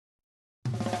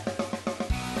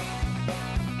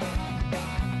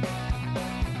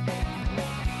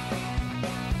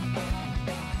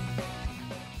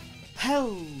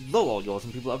Hello all you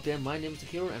awesome people out there, my name is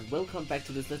Takeru and welcome back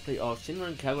to this Let's Play of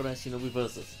Senran Kagura Shinovi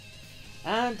Versus.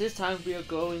 And this time we are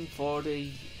going for the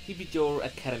Hibijo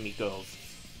Academy girls.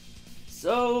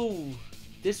 So,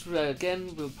 this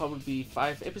again will probably be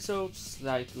 5 episodes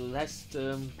like the last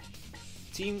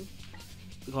team,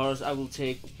 because I will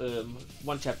take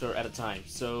one chapter at a time.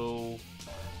 So,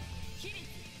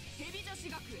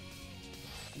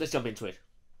 let's jump into it.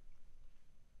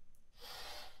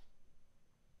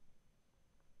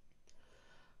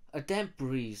 A damp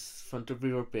breeze from the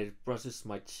riverbed brushes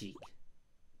my cheek.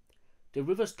 The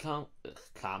river's calm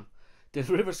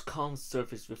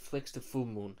surface reflects the full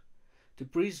moon. The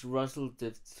breeze rustles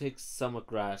the thick summer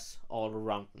grass all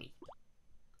around me.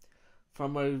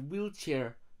 From my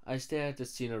wheelchair, I stare at the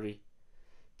scenery,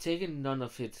 taking none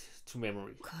of it to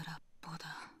memory.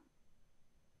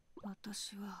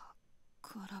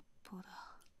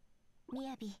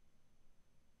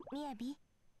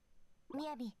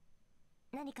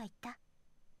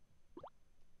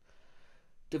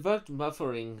 The vague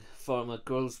muttering from a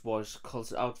girl's voice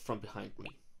calls out from behind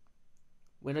me.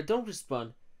 When I don't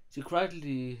respond, she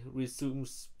quietly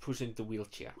resumes pushing the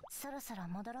wheelchair.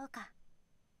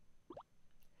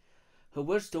 Her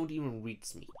words don't even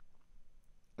reach me.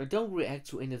 I don't react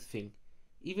to anything.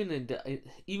 Even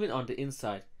on the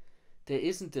inside, there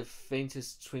isn't the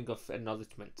faintest twinge of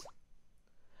acknowledgement.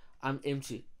 I'm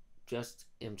empty, just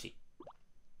empty.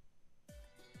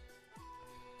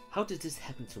 How did this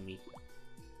happen to me?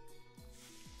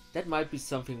 That might be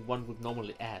something one would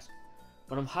normally ask,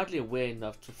 but I'm hardly aware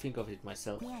enough to think of it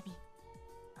myself.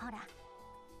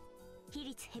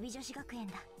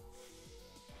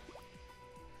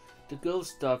 The girl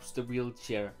stops the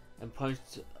wheelchair and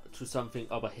points to something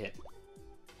up ahead.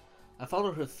 I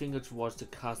follow her finger towards the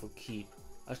castle keep,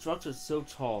 a structure so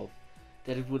tall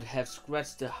that it would have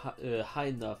scratched high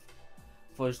enough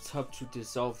for its top to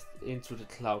dissolve into the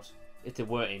clouds, if there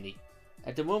were any.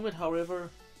 At the moment,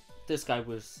 however, the sky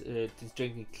was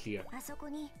distinctly clear.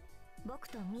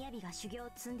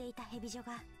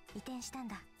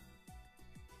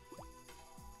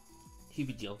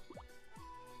 Hibijo.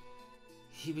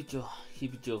 Hibijo,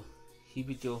 Hibijo,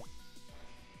 Hibijo.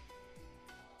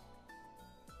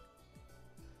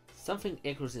 Something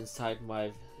echoes inside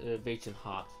my vacant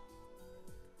heart.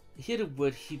 I hear the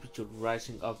word Hibijo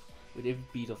rising up with every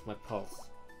beat of my pulse.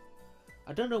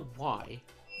 I don't know why.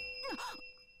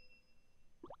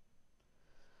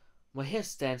 My hair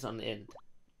stands on end.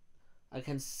 I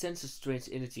can sense a strange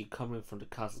energy coming from the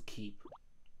castle keep.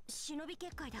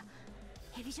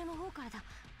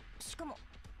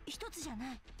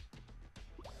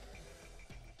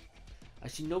 A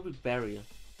shinobi barrier.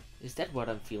 Is that what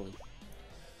I'm feeling?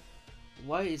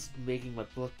 Why is it making my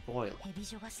blood boil?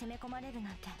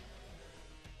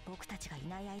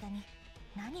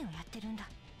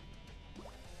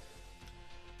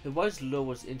 Her voice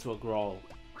lowers into a growl.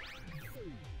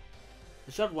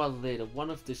 A short while later,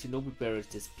 one of the shinobi barriers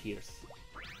disappears.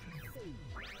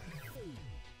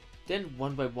 Then,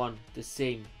 one by one, the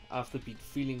same afterbeat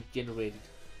feeling generated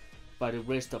by the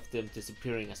rest of them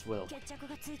disappearing as well.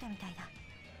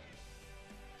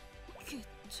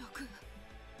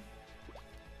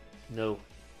 No,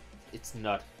 it's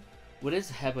not. What is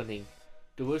happening?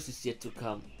 The worst is yet to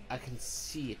come. I can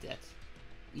see that.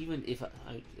 Even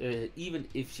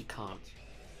if she can't.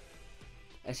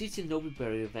 As each shinobi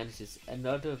barrier vanishes,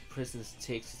 another presence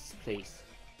takes its place.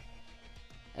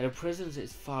 And the presence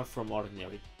is far from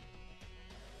ordinary.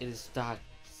 It is dark,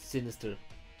 sinister,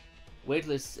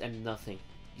 weightless and nothing,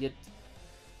 yet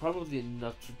probably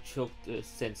enough to choke the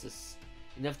senses,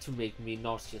 enough to make me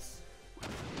nauseous.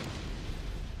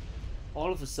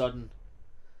 All of a sudden,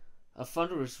 a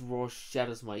thunderous roar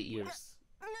shatters my ears.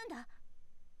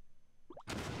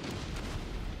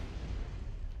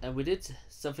 And with it,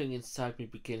 something inside me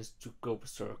begins to go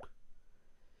berserk.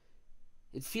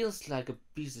 It feels like a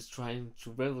beast is trying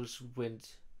to relish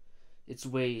its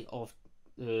way out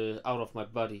of my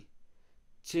body,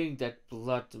 tearing that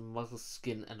blood, muscle,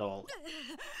 skin and all.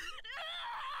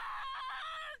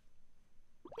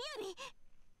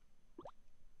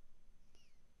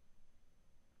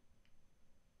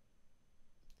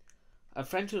 I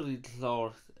frantically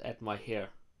claw at my hair.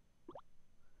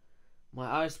 My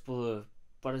eyes blur,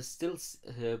 but I still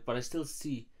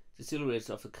see the silhouettes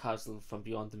of the castle from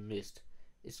beyond the mist.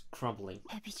 It's crumbling.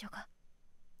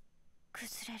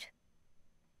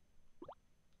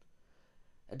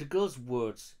 At the girl's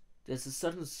words, there's a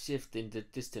sudden shift in the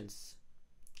distance.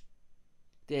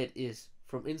 There it is,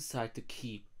 from inside the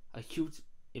keep, a huge,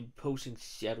 imposing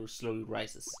shadow slowly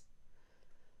rises.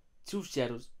 2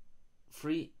 shadows,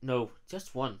 3, no,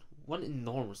 just one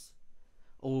enormous,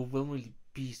 overwhelmingly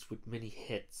beast with many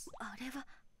heads.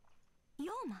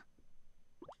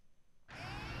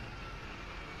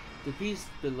 The beast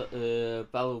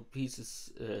bellow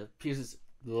pierces.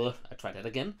 I try that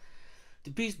again.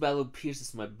 The beast bellow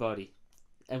pierces my body,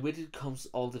 and with it comes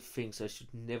all the things I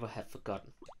should never have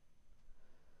forgotten.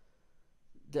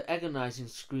 The agonizing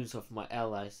screams of my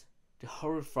allies, the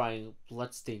horrifying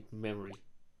blood-stained memory.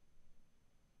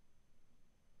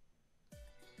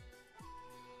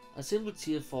 A simple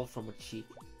tear falls from my cheek.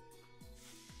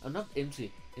 I'm not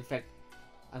empty, in fact,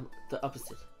 I'm the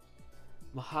opposite.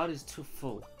 My heart is too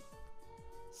full.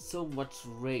 So much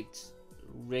rage,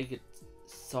 ragged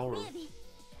sorrow.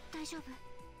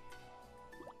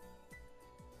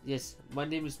 Yes, my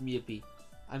name is Miyabi.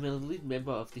 I'm an elite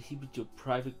member of the Hibijo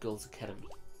Private Girls Academy.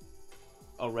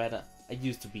 Or rather, I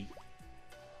used to be.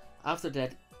 After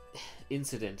that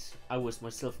incident, I was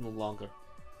myself no longer.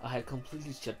 I had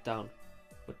completely shut down,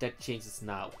 but that changes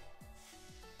now.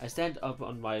 I stand up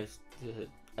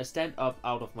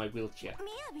out of my wheelchair.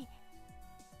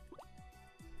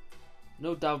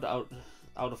 No doubt out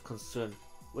of concern.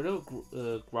 Whatever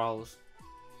growls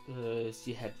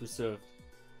she had reserved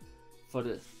for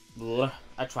the.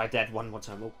 I tried that one more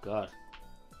time. Oh God.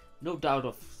 No doubt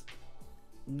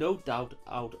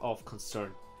out of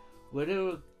concern.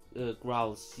 Whatever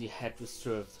growls she had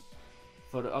reserved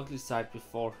for the ugly sight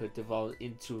before her devolved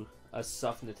into a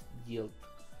softened yelp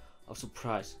of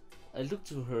surprise. I looked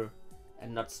to her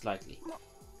and nodded slightly.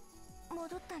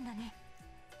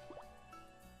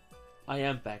 I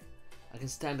am back. I can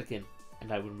stand again,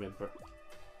 and I remember.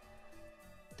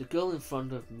 The girl in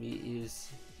front of me is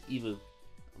Imu,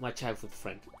 my childhood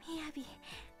friend.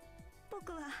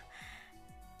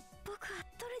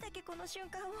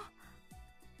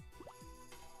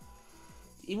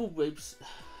 Imu weeps.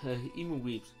 Her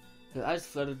eyes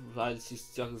fluttered while she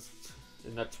struggles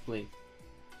not to blink,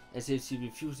 as if she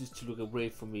refuses to look away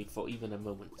from me for even a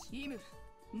moment.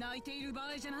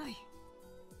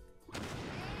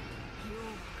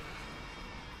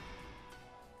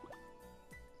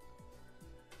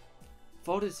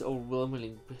 Fort's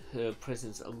overwhelming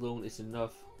presence alone is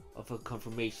enough of a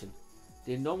confirmation.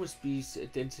 The enormous beast's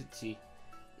identity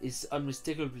is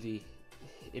unmistakably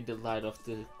in the light of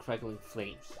the crackling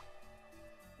flames.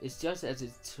 It's just as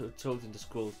it's told in the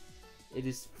scroll. It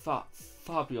is far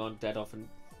beyond that of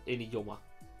any Yoma.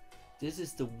 This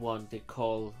is the one they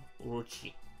call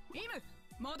Orochi.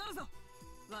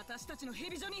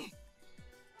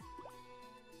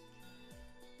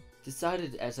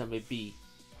 Decided as I may be,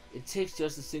 it takes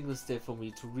just a single step for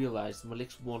me to realize my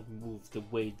legs won't move the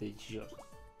way they should.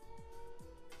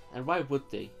 And why would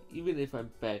they, even if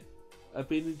I'm back? I've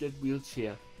been in that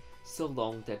wheelchair so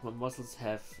long that my muscles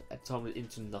have atomed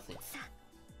into nothing.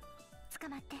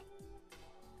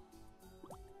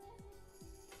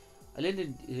 I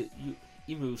landed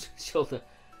Imu's shoulder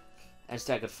and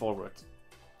staggered forward.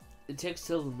 It takes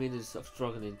several minutes of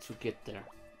struggling to get there.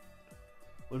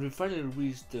 When we finally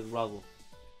reached the rubble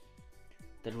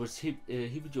that was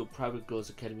Hibijo Private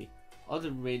Girls Academy, all that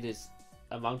remained is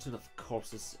a mountain of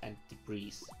corpses and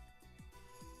debris.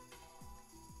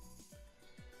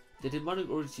 The demonic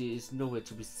orgy is nowhere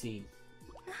to be seen.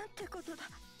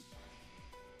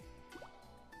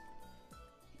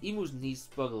 Imu's knees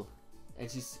buckle, and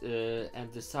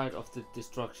the sight of the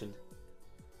destruction.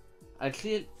 I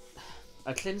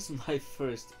cleansed my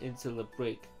fist until I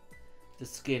break the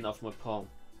skin of my palm,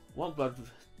 one blood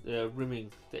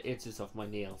rimming the edges of my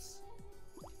nails.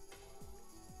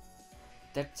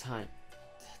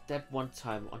 That one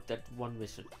time on that one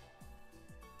mission.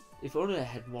 If only I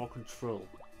had more control.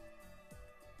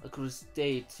 I could have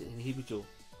stayed in Hibijo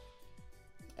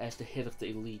as the head of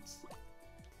the elites.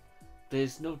 There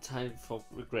is no time for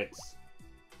regrets.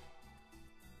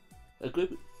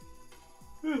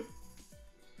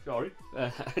 Sorry,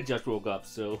 I just woke up,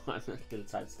 so I'm a little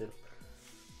tired still.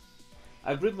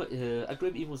 I grab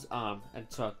Imu's arm and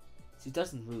tug. She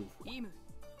doesn't move. Imu,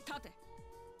 tate.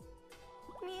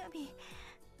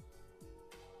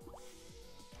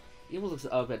 Imu looks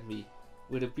up at me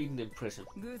with a beaten impression.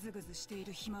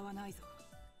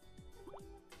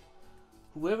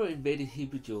 Whoever invaded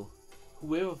Hibijo,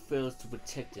 whoever fails to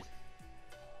protect it,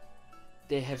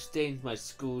 they have stained my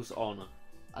school's honor.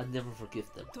 I'll never forgive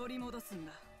them.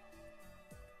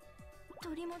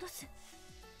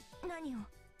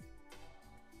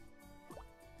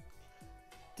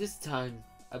 This time,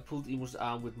 I pulled Imu's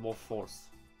arm with more force.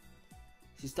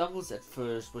 She stumbles at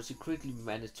first, but she quickly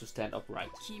managed to stand upright.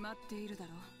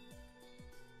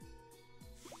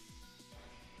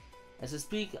 As I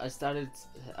speak, I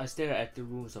stare at the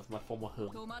ruins of my former home.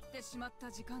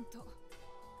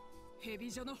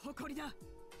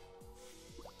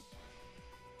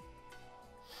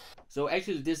 So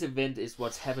actually, this event is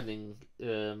what's happening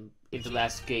in the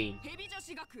last game.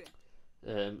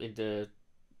 In the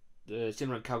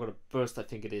Senran Kagura Burst, I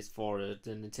think it is, for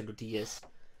the Nintendo DS.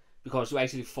 Because you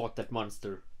actually fought that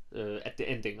monster at the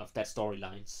ending of that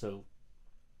storyline. So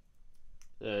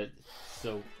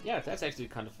yeah, that's actually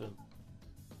kind of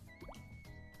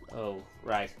oh,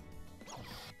 right.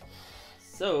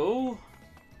 So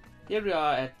here we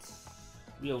are at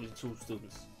only 2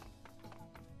 students.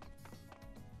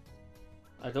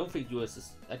 I don't think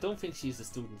I don't think she's a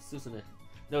student, isn't it?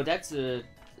 No, that's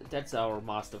our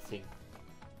master thing.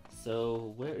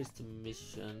 So where is the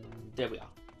mission? There we are.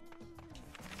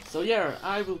 So yeah,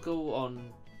 I will go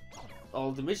on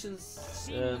all the missions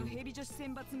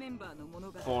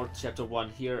for chapter 1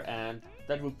 here, and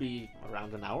that would be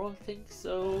around an hour, I think.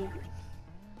 So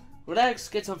relax,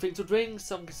 get something to drink,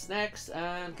 some snacks,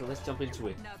 and let's jump into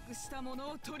it.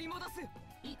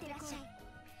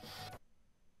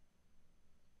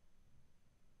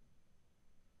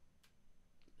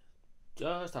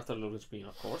 Just after the loading screen,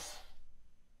 of course.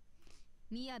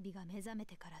 雅が目覚め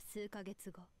てから数ヶ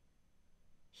月後、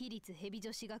私立蛇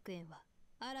女子学園は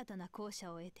新たな校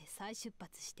舎を得て再出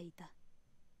発していた。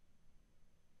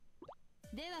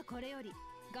ではこれより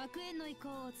学園の意向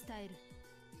を伝える。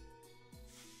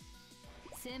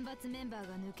選抜メンバー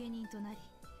が抜け人となり、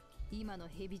今の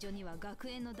蛇女には学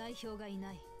園の代表がい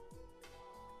ない。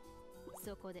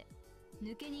そこで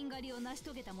抜け人狩りを成し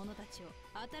遂げた者たちを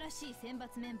新しい選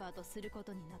抜メンバーとするこ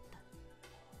とになった。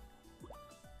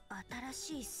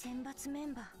新しい選抜メ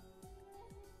ンバ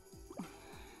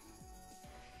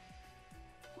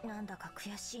ー。なんだか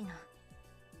悔しいな。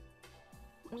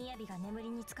雅が眠り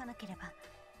につかなければ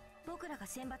僕らが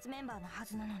選抜メンバーのは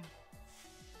ずなの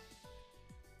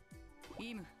に。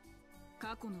イム、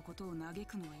過去のことを嘆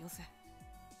くのはよせ。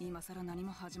今さら何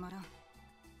も始まらん。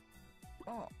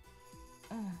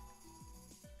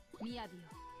雅よ、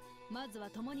まずは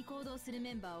共に行動する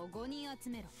メンバーを5人集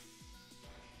めろ。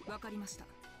わかりました。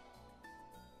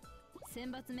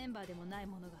選抜メンバーでもない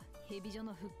者が蛇女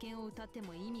の復権を謳って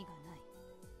も意味がない。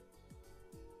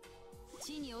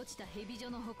地に落ちた蛇女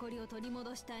の誇りを取り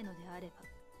戻したいのであれば、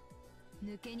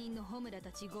抜け人のホムラ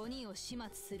たち5人を始末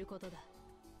することだ。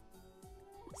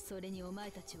それにお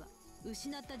前たちは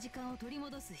失った時間を取り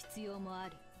戻す必要もあ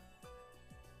る。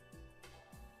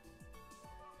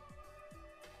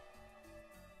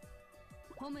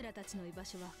ホムラたちの居場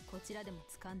所はこちらでも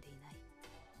掴んでいない。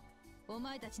お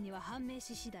前たちには判明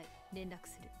し次第連絡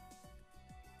する。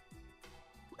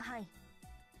はい、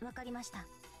わかりました。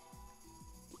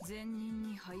前任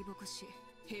に敗北し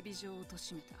蛇女を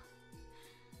貶めた。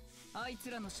あい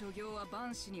つらの所業は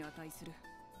万死に値する。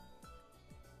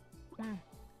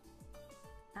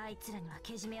あいつらには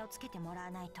けじめをつけてもらわ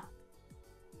ないと。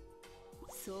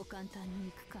そう簡単に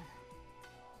いくかな。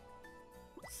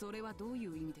それはどうい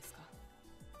う意味ですか？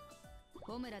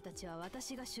ホムラたちは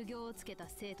私が修行をつけた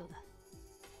生徒だ。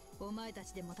お前た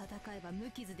ちでも戦えば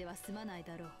無傷では済まない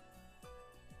だろ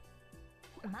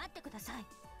う。待ってください。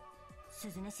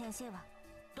鈴音先生は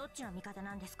どっちの味方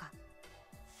なんですか？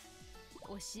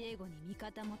教え子に味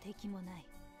方も敵もない。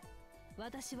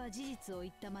私は事実を言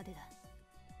ったまでだ。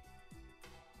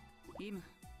イム、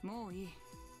もういい。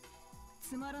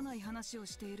つまらない話を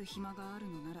している暇がある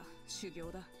のなら修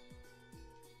行だ。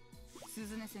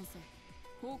鈴音先生、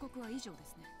報告は以上で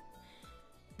すね。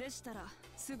でしたら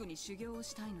すぐに修行を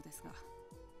したいのですが。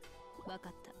分か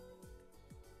った。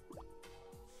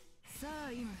さ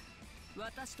あイム、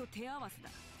私と手合わせだ。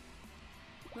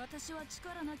私は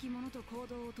力なき者と行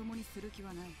動を共にする気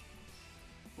はない。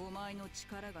お前の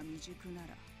力が未熟な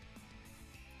ら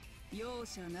容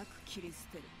赦なく切り捨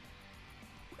てる。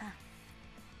あ、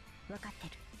分かって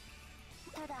る。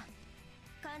ただ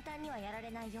簡単にはやら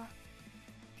れないよ。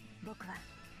僕は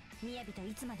雅と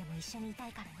いつまでも一緒にいた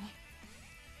いからね。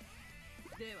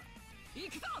では行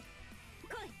くぞ。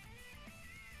来い。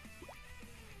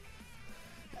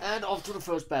And off to the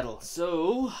first battle.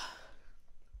 So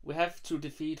we have to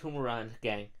defeat Humura and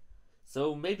gang.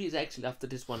 So maybe it's actually after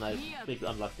this one I maybe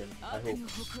unlock them. I hope.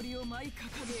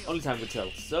 Only time will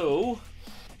tell. So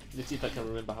let's see if I can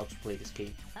remember how to play this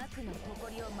game.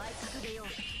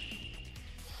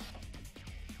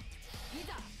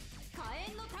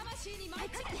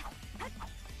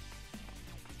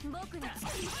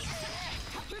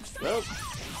 Well,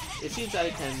 it seems I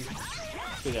can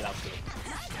figure it out though.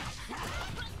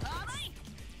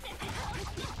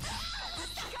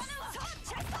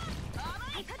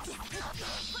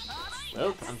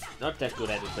 Well, I'm not that good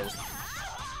at it though.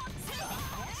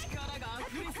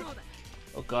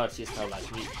 Oh god, she's now like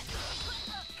me.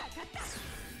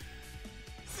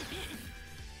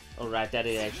 Alright, that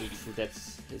is actually true.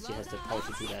 That's she has the power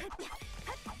to do that.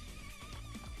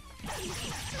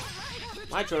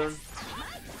 My turn.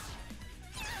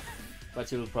 But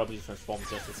she will probably transform in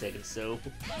just a second, so...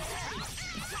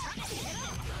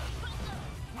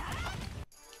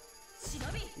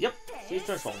 Yep, she's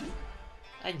transformed.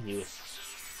 I knew it.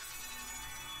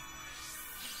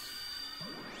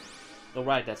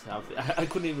 Alright, that's how... I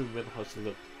couldn't even remember how she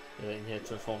looked in her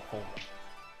transformed form.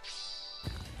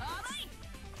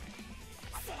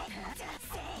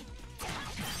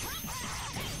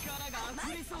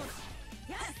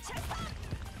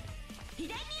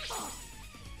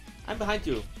 I'm behind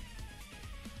you.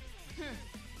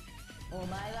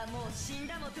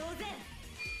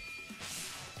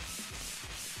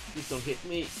 Please don't hit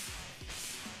me.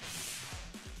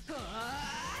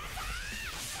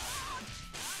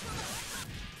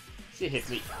 She hit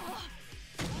me.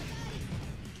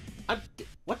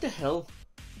 What the hell?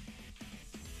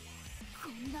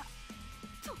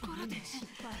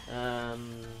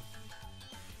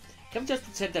 Can we just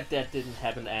pretend that that didn't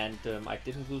happen and I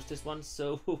didn't lose this one,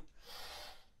 so...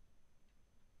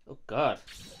 Oh god.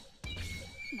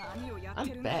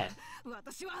 I'm bad.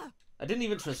 I didn't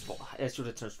even transform. I should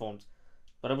have transformed.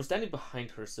 But I was standing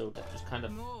behind her, so that was kind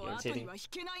of irritating.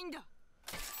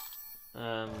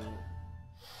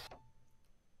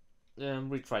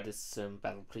 Retry this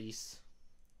battle, please.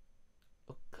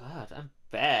 Oh god, I'm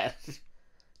bad.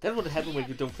 That would happen when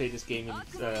you don't play this game in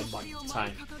much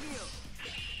time.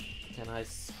 Can I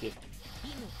skip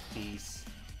these?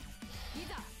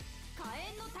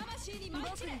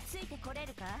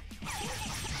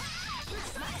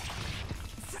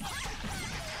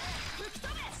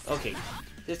 Okay,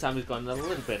 this time it's gone a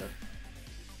little better,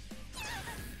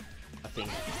 I think.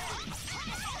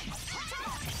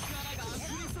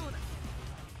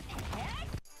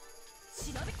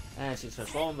 And she's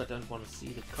transformed. I don't want to see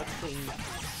the cut thing.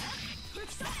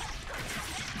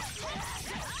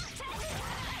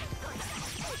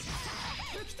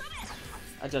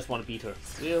 I just want to beat her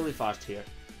really fast here.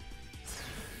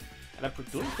 And I'm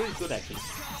doing pretty good actually.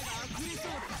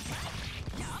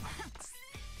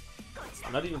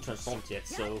 I'm not even transformed yet,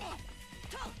 so...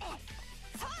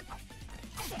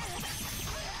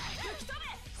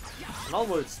 In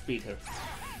other words, beat her.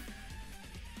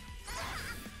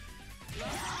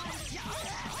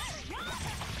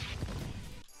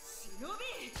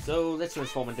 So let's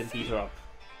transform and then beat her up.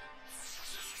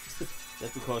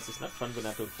 Just because it's not fun when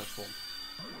I don't transform.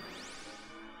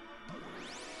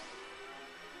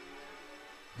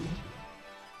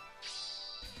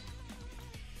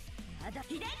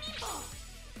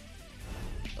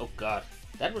 Oh god,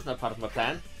 that was not part of my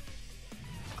plan.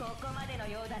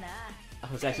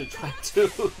 I was actually trying to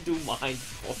do mine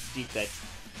before she did that.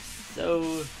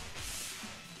 So...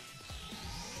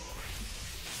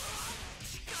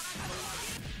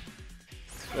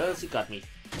 Well, she got me.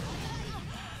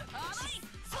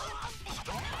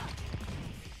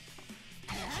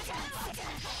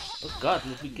 Oh god,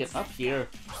 let me get up here.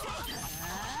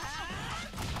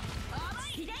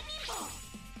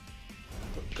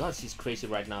 Oh god, she's crazy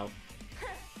right now.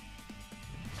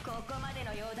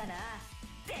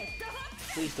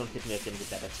 Please don't hit me again with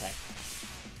that attack.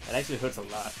 That actually hurts a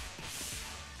lot.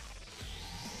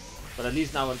 But at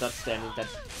least now I'm understanding that...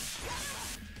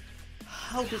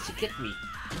 How did she get me?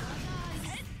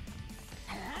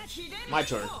 My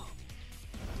turn.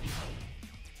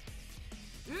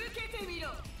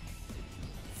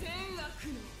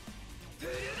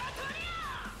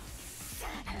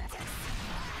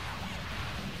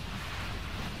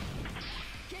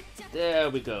 There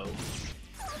we go.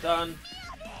 Done.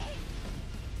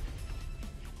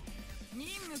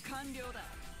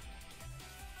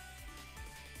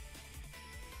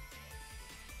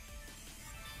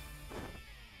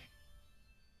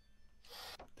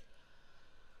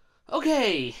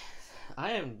 Okay,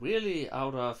 I am really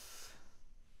out of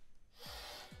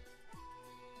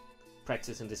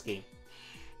practice in this game.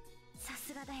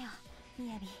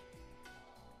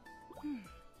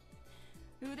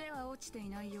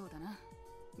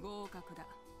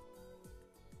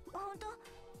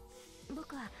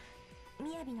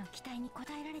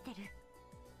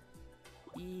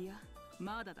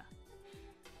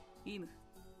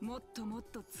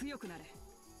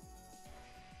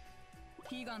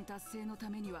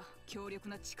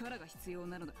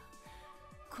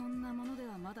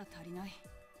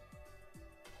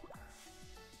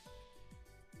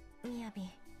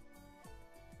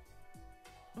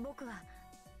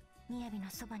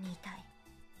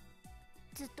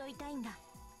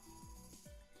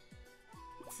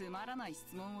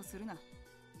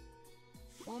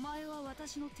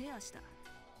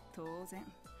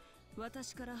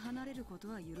 私から離れること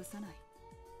は許さない。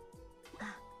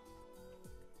あ、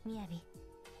みやび、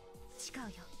誓うよ。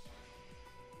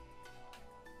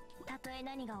たとえ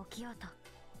何が起きようと、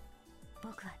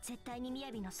僕は絶対にみ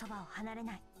やびのそばを離れ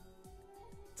ない。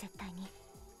絶対に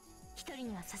一人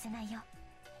にはさせないよ。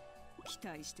期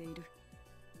待している。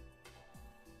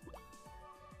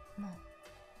もう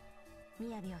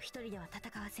みやびを一人では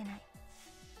戦わせない。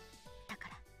だか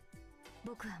ら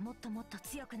僕はもっともっと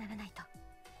強くならないと。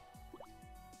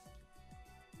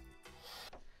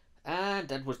 And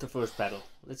that was the first battle.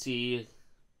 Let's see.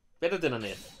 Better than an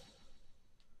F.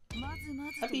 まずま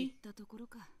ずといったところ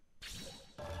か。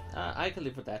I can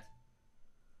live with that.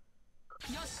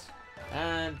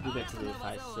 And we went to the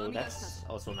fight, so that's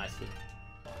also nicely.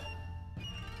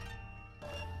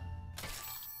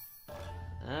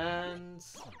 And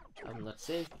I'm not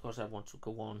safe because I want to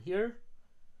go on here.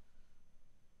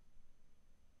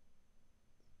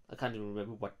 I can't even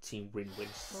remember what team wins.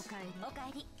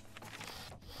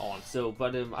 On, so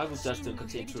but I will just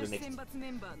continue to the next.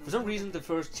 For some reason, the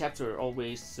first chapter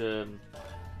always do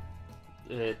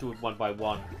it one by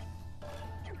one.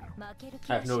 I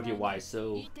have no idea why.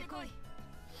 So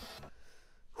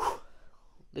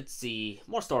let's see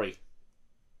more story.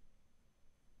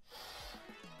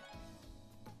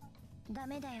 ダ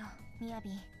メだよ、みや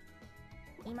び。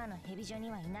今のヘビ女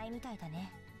にはいないみたいだね。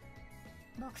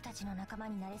僕たちの仲間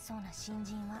になれそうな新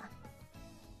人は。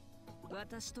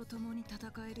私と共に戦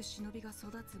える忍びが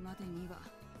育つまでには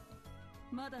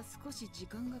まだ少し時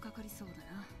間がかかりそうだ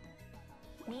な。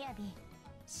みやび、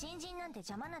新人なんて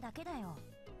邪魔なだけだよ。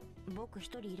僕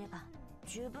一人いれば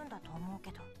十分だと思う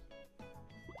けど。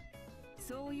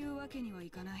そういうわけにはい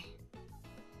かない。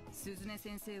鈴音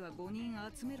先生は5人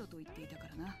集めろと言っていたか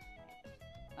らな。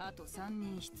あと3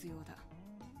人必要だ。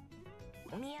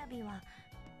みやびは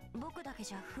僕だけ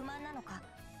じゃ不満なのか。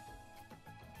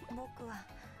僕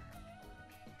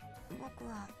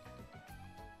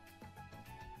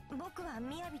は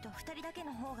みやびと2人だけ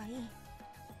の方がい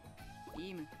い。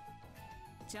イム、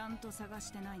ちゃんと探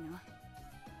してないな。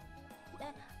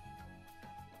え、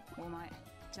お前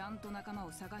ちゃんと仲間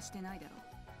を探してないだろ。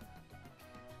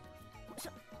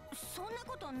そんな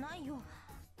ことないよ。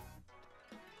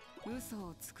嘘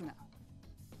をつくな。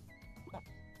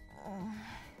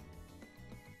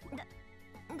だっ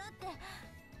て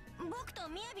僕と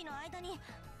みやびの間に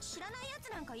知らないやつ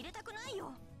なんか入れたくない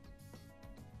よ。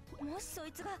もしそ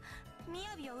いつがみ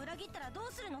やびを裏切ったらど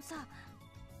うするのさ。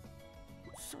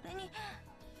それに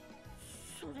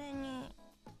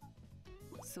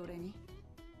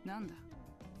なんだ。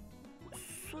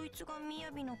そいつがみや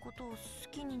びのことを好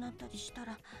きになったりした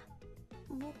ら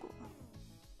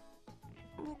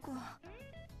僕は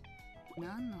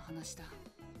何の話だ。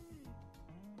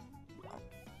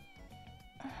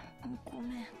ご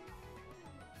めん。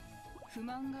不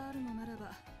満があるのなら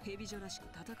ばヘビ女らしく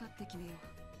戦って決めよ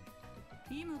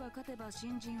う。イムが勝てば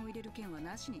新人を入れる件は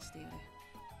なしにしてやれ。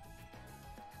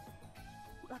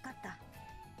分かった。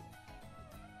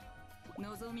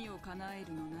望みを叶え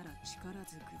るのなら力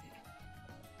ずくで。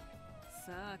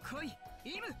さあ来い、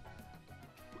イム。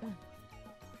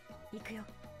行くよ。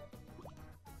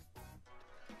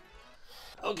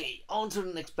Okay, on to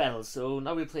the next battle. So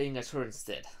now we're playing as her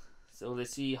instead. So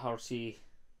let's see how she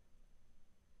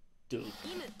do.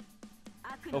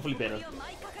 Hopefully better.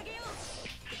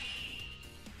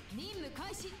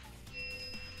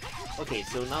 Okay,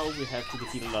 so now we have to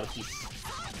defeat a lot of these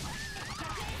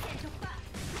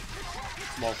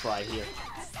small fry here.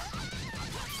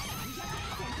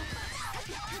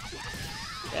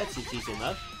 That's easy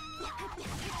enough.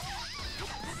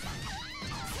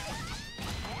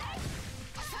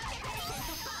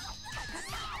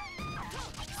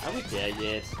 Are we there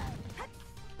yet?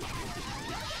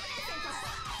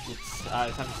 Oops,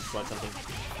 I can't destroy something.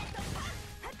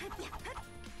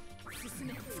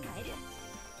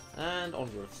 And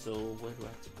onward, so where do I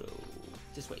have to go?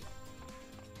 This way.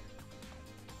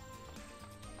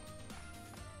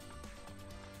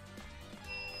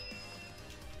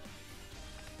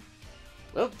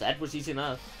 Well, that was easy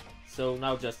enough. So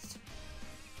now just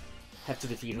have to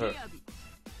defeat her.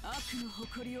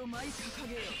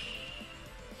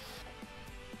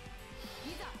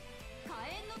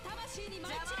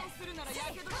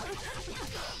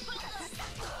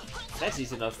 That's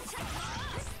easy enough.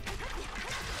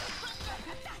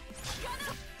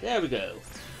 There we go.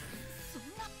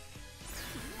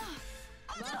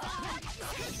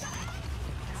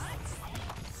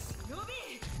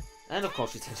 And of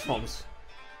course she transforms.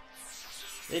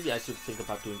 Maybe I should think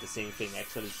about doing the same thing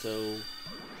actually, so...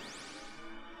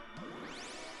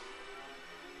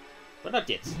 But not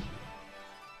yet.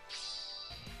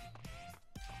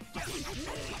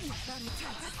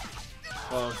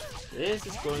 Well, this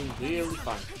is going really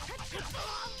fun.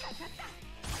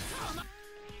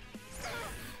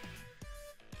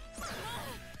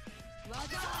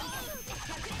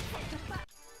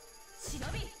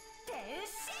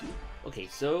 Okay,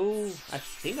 so I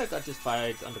think I got this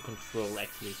fight under control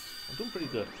actually. I'm doing pretty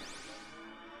good,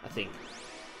 I think.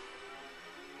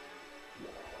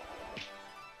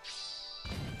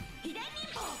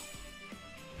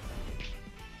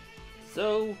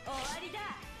 So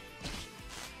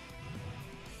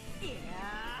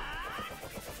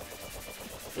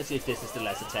let's see if this is the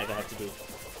last attack I have to do.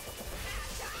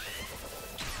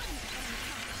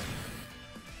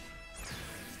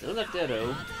 Still not there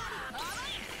though.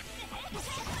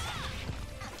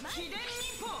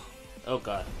 Oh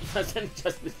god, I didn't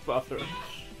just miss buffer.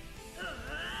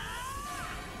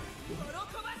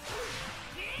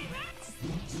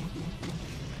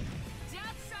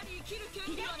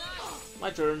 My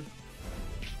turn.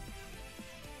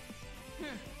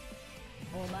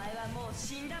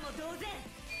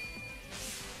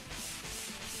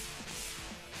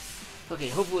 Okay,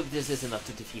 hopefully this is enough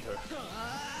to defeat her.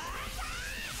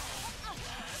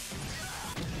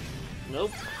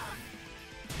 Nope.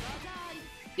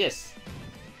 Yes.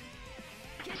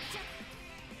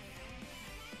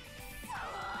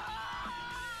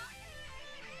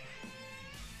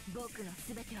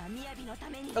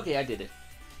 Okay, I did it.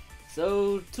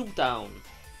 So, 2 down.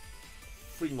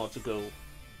 3 more to go.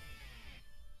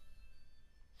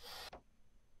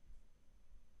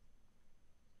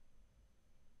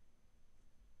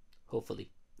 Hopefully.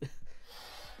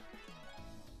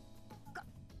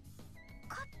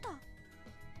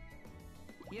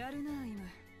 やるな今。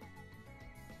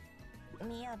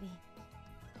みやび、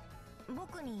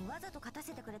僕にわざと勝た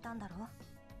せてくれたんだろ。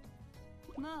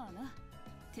まあな、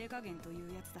手加減とい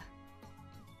うやつだ。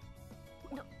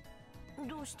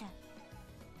どうして？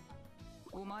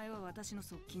お前は私の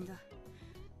側近だ。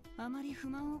あまり不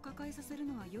満を抱えさせる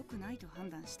のは良くないと判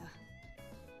断した。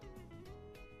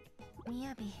み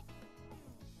やび、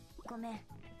ごめん。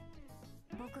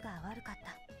僕が悪かっ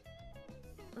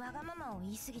た。わがままを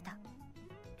言い過ぎた。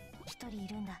一人い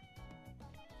るんだ。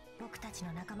僕たち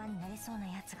の仲間になれそうな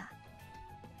やつが。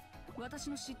私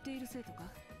の知っている生徒か？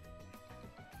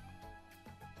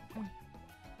うん。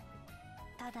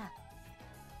ただ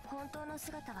本当の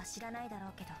姿は知らないだろ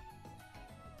うけど。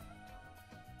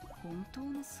本当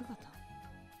の姿？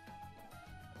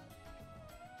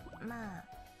まあ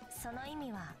その意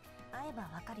味は会えば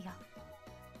わかるよ。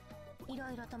い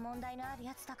ろいろと問題のある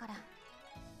やつだから。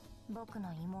僕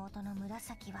の妹の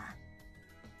紫は。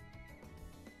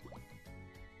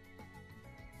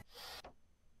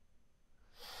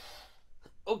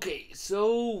Okay,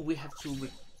 so we have to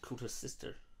recruit her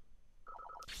sister.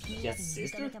 Yes,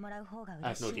 sister? I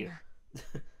have no idea.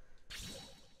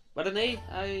 But an A,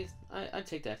 I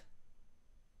take that.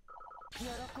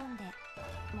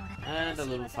 And a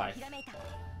level 5.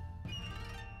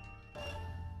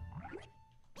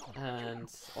 And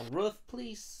on Earth,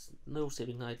 please. No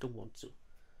saving, I don't want to.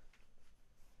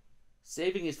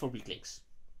 Saving is for weaklings.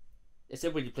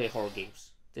 Except when you play horror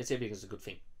games. Then saving is a good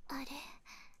thing.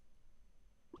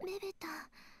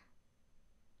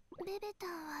 ベベタ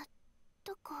は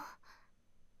どこ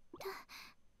大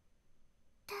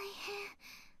変。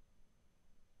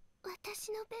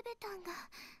私のベベタンが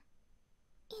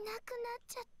いなくなっ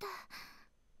ちゃった。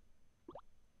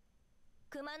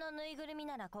クマのぬいぐるみ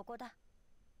ならここだ。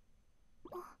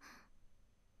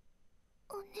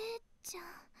お姉ちゃん。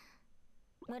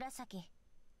紫、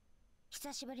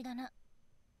久しぶりだな。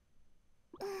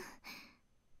うん。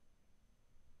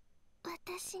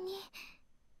私に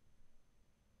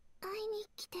会いに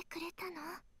来てくれたの？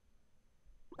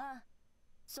ああ、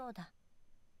そうだ。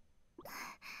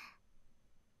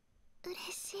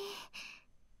嬉しい。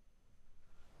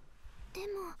で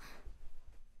も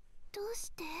どう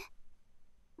して？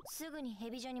すぐにヘ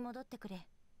ビ所に戻ってくれ。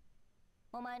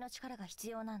お前の力が必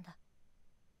要なんだ。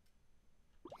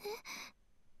え？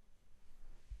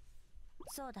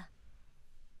そうだ、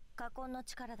禍根の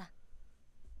力だ。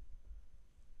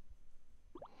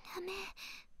ダメ。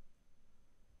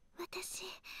私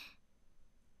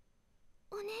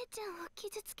お姉ちゃんを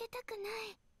傷つけたくな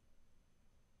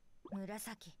い。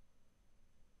紫、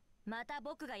また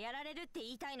僕がやられるって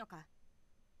言いたいのか？違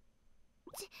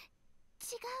うよ。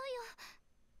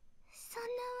そんな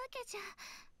わけじゃ。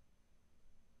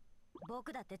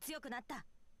僕だって強くなった。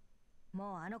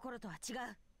もうあの頃とは違う。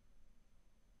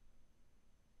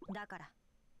だから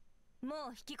も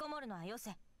う引きこもるのはよ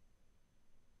せ。で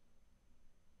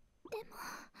も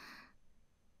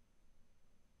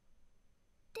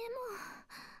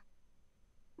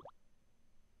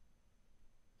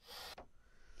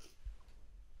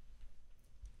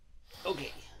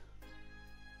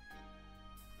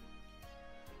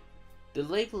The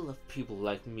label of people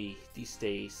like me these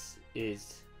days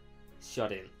is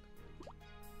shut in.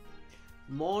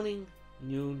 Morning,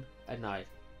 noon, and night.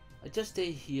 I just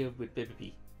stay here with Baby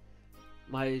B.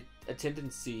 My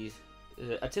attendances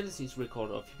record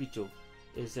of Hibito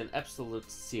is an absolute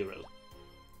 0.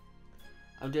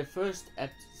 I'm their first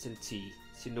absentee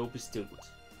Shinobi student.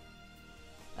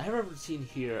 I have a routine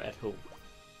here at home.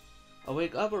 I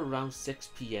wake up around 6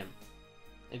 PM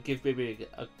and give Baby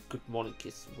a good morning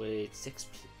kiss with 6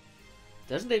 PM.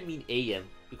 Doesn't that mean AM?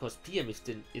 Because PM is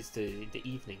in the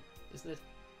evening, isn't it?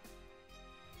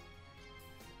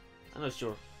 I'm not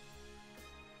sure.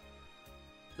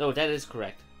 No, that is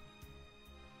correct.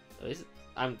 Is it?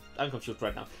 I'm confused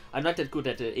right now. I'm not that good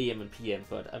at the AM and PM,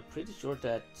 but I'm pretty sure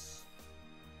that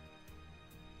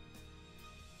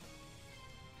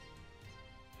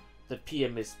the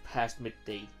PM is past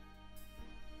midday.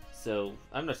 So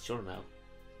I'm not sure now.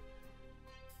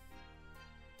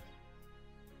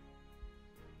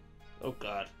 Oh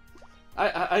god.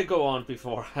 I go on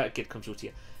before I get confused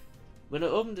here. When I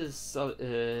open the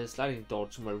sliding door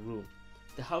to my room,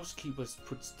 the housekeeper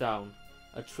puts down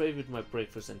a tray with my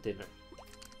breakfast and dinner.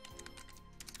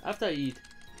 After I eat,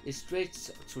 it's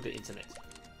straight to the internet.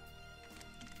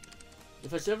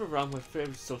 If I surf around my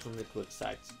favorite social network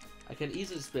sites, I can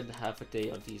easily spend half a day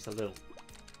on these alone.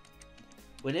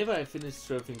 Whenever I finish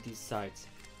surfing these sites,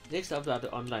 next up are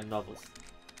the online novels.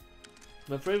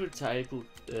 My favorite title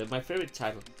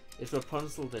is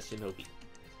Rapunzel the Shinobi.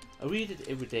 I read it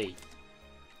every day.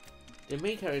 The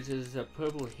main character is a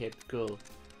purple-haired girl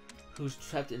who's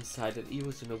trapped inside an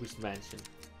evil shinobi's mansion.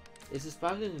 It's a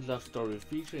sparkling love story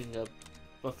featuring a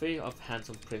buffet of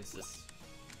handsome princes.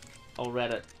 Or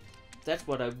rather, that's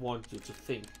what I want you to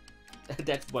think.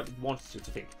 That's what it wants you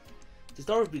to think. The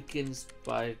story begins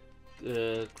by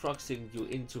coaxing you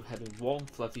into having warm,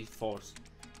 fluffy thoughts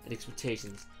and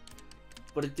expectations,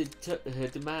 but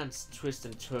it demands twists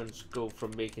and turns go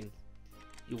from making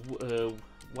you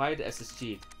white as a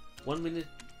sheet 1 minute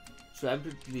to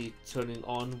abruptly turning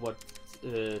on what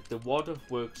the water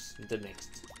works the next.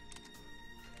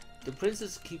 The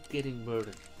princes keep getting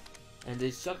murdered, and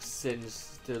the shock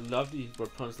sends the lovely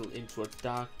Rapunzel into a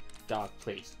dark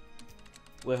place,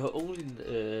 where her only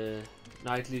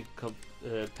nightly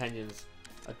companions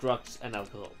are drugs and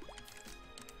alcohol.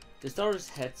 The stories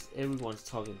had everyone's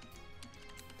talking.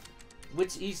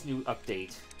 With each new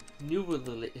update, new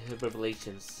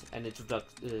revelations and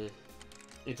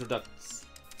introductions,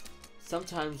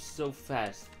 sometimes so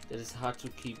fast that it's hard to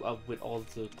keep up with all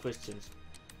the questions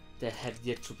that have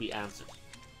yet to be answered.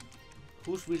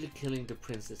 Who's really killing the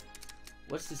princess?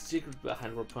 What's the secret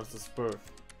behind Rapunzel's birth?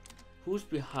 Who's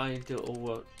behind the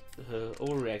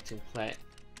overreaching plan?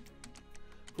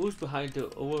 Who's behind the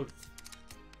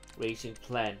overreaching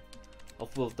plan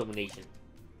of world domination?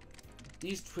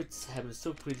 These twists happen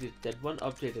so quickly that one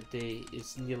update a day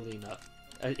is nearly enough.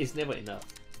 Is never enough.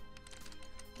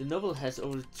 The novel has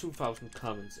over 2,000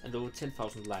 comments and over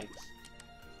 10,000 likes.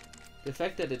 The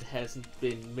fact that it hasn't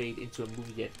been made into a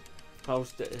movie yet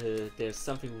proves that there's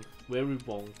something very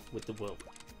wrong with the world.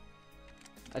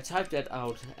 I type that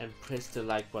out and press the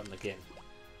like button again.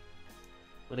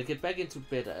 When I get back into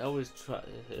bed, I always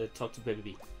talk to Baby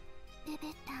B.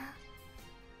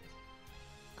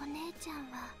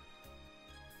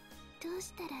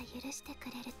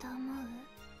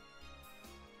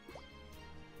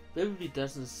 Baby B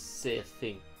doesn't say a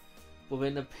thing, but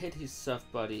when I pet his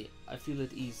soft body, I feel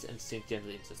at ease and sink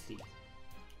gently into sleep.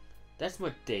 That's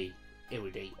my day, every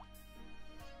day.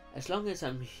 As long as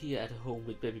I'm here at home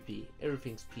with Baby B,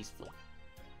 everything's peaceful.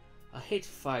 I hate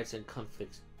fights and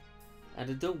conflicts, and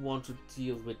I don't want to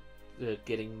deal with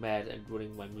getting mad and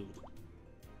ruining my mood.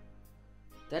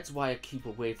 That's why I keep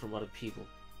away from other people.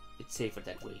 It's safer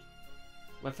that way.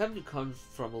 My family comes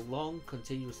from a long,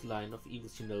 continuous line of evil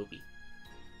shinobi.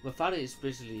 My father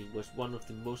especially was one of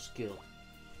the most skilled,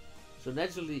 so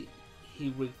naturally he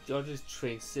regularly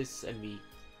trained Sis and me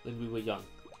when we were young.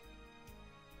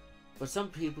 But some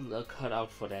people are cut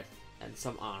out for that, and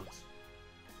some aren't.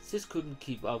 Sis couldn't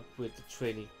keep up with the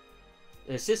training.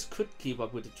 Sis could keep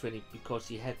up with the training because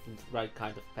she had the right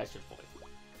kind of passion for it.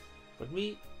 But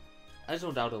me, I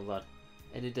zoned out a lot,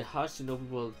 and in the harsh shinobi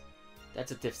world,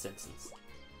 that's a death sentence.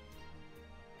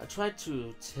 I tried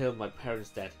to tell my parents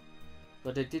that,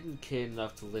 but they didn't care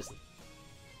enough to listen.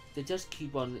 They just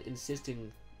keep on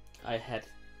insisting I had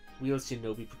real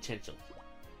shinobi potential.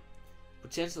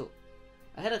 Potential?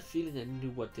 I had a feeling I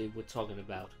knew what they were talking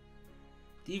about.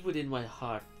 Deep within my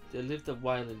heart, there lived a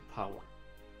violent power.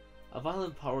 A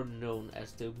violent power known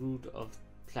as the root of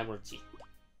calamity.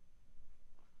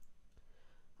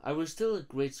 I was still in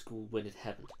grade school when it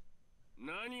happened.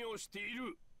 何をしてい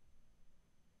る?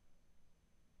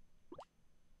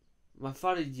 My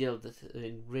father yelled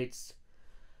in rage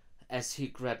as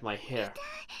he grabbed my hair.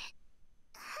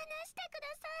 話してく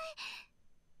ださ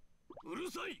い。う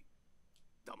るさい。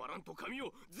黙らんと髪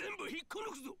を全部引っこ抜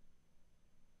くぞ。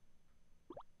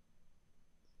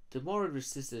The more I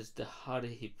resisted, the harder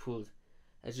he pulled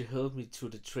as he hurled me to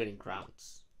the training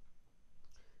grounds.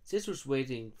 Sis was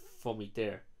waiting for me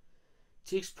there,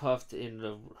 cheeks puffed in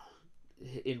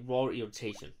raw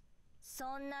irritation.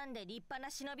 そんなんで立派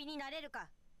な忍びになれるか。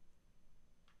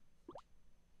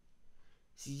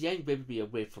 She yanked Baby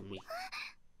away from me.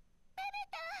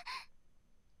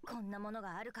 こんなもの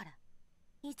があるから、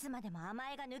いつまでも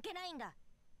甘えが抜けないんだ。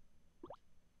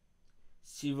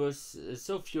 She was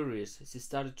so furious, she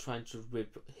started trying to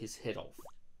rip his head off.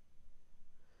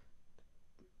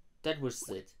 That was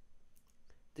it.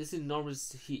 This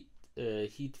enormous heat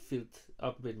filled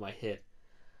up in my head,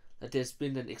 like there's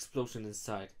been an explosion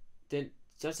inside. Then,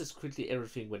 just as quickly,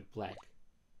 everything went black.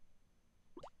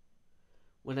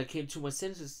 When I came to my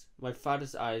senses, my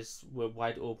father's eyes were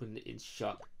wide open in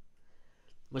shock.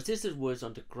 My sister was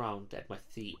on the ground at my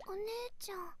feet. お姉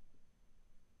ちゃん、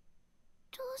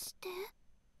どうして？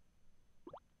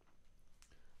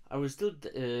 I was still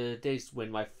dazed when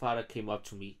my father came up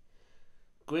to me,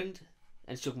 grinned,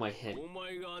 and shook my head. お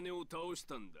前が姉を倒し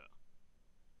たんだ。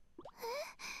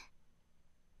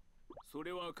そ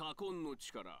れはカコンの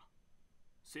力。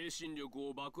精神力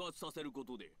を爆発させるこ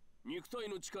とで肉体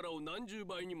の力を何十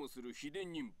倍にもする秘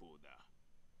伝忍法だ。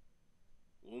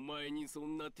お前にそ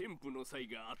んな天賦の才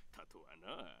があったとは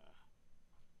な。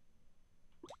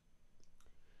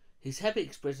His happy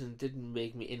expression didn't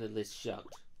make me any less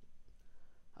shocked.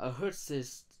 I heard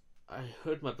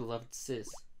my beloved sis.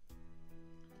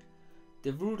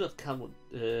 The root of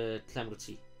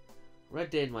calamity,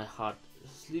 right there in my heart,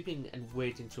 sleeping and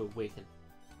waiting to awaken.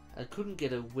 I couldn't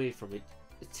get away from it.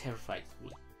 It terrified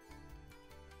me.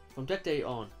 From that day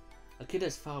on, I kept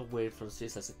as far away from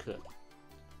sis as I could.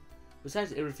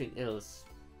 Besides everything else,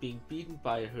 being beaten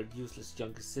by her useless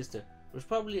younger sister was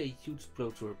probably a huge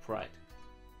blow to her pride.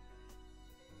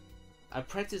 I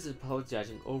practiced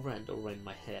apologizing over and over in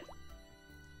my head.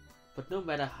 But no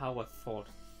matter how I fought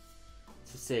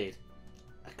to say it,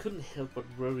 I couldn't help but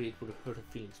worry it would hurt her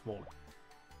feelings more.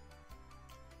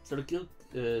 So the guilt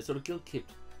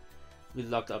kept me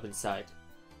locked up inside.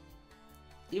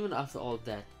 Even after all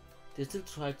that, they still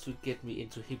tried to get me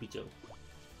into Hibijo.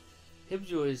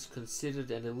 Hibijo is considered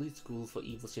an elite school for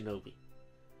evil shinobi.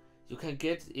 You can't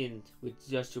get in with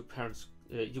just your parents.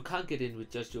 You can't get in with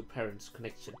just your parents'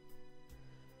 connection.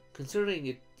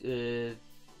 Considering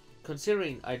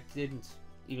I didn't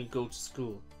even go to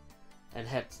school and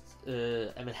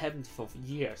hadn't for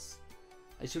years,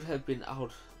 I should have been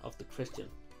out of the question.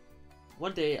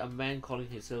 One day, a man calling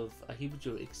himself a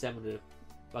Hibijo examiner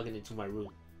walked into my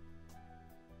room.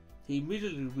 He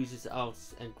immediately reaches out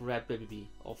and grabbed Baby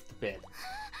off the bed.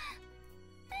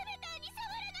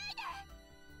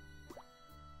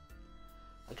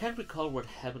 I can't recall what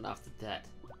happened after that.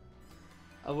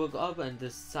 I woke up and the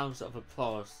sounds of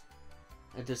applause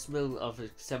and the smell of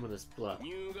examiner's blood.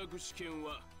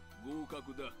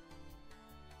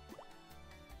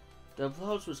 The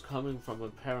applause was coming from my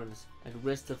parents and the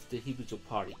rest of the Hibijo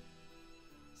party.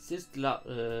 Sis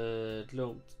lowered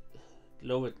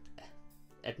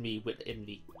at me with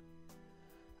envy.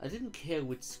 I didn't care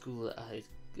which school I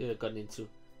had gotten into.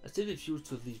 I still refused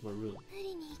to leave my room.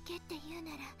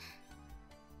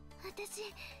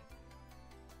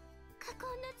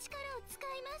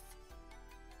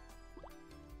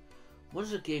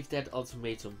 Once I gave that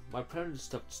ultimatum, my parents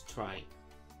stopped trying.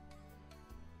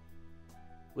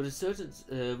 With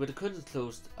the curtains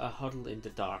closed, I huddled in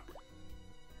the dark.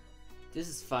 This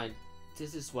is fine.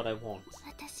 This is what I want.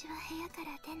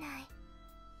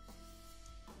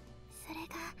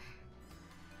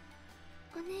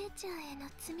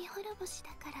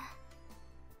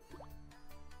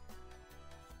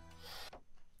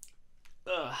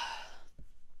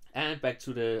 And back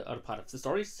to the other part of the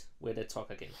stories, where they talk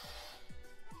again.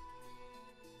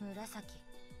 紫、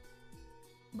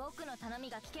僕の頼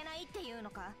みが聞けないっていうの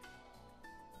か？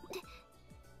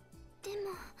でも、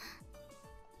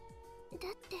だ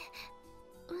って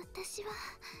私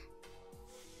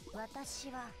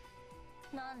は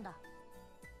なんだ？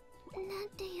なん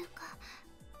ていうか、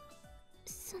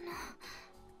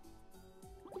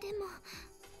でも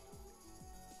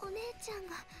お姉ちゃん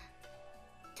が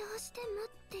どうしてもっ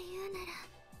て言うなら、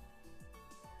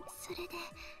それで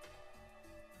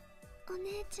お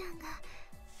姉ちゃんが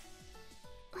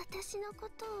私のこ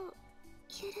とを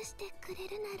許してくれ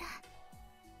るなら。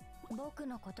僕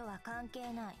のことは関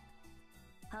係ない。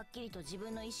はっきりと自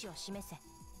分の意思を示せ。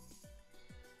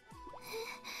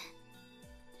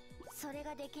それ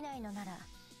ができないのなら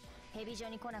ヘビ所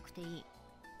に来なくていい。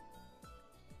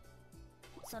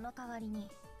その代わりに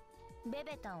ベ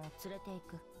ベタンを連れて行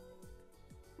く。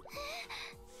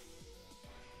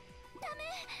ダメ、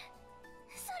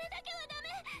それだけはダメ。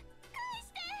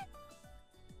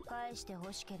返して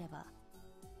欲しければ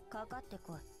かかって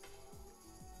こい。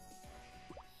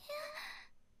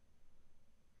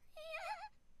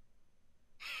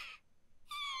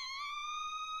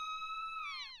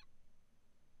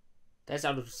That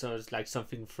sounds like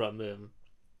something from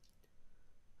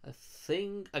I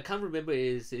think I can't remember.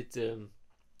 Is it The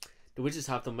Witches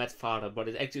Have the Mad Father? But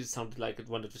it actually sounded like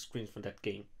one of the screens from that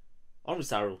game. Or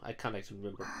Misaru, I can't actually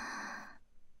remember.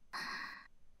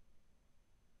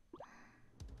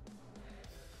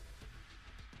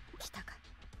 来たか、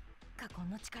過去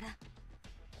の力。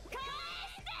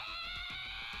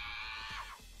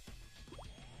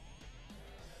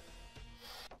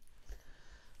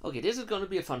Okay, this is gonna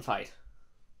be a fun fight.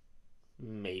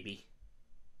 Maybe.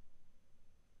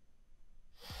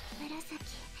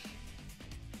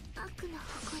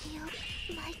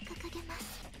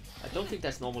 I don't think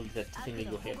that's normally that thing in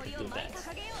your head to do that.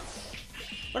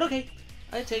 But okay,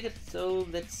 I take it. So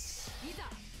let's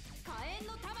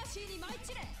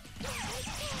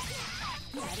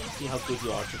see how good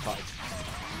you are to fight.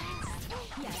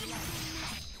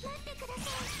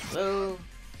 Well,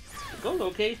 you're going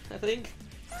okay, I think.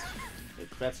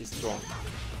 Perhaps he's strong.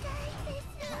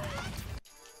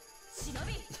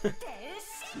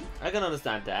 I can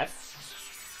understand that.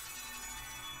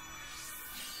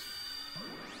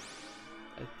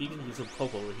 I've beaten you some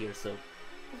poke over here, so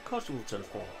of course you will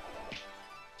transform.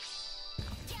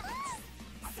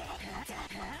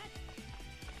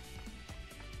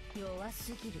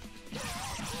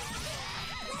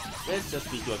 Let's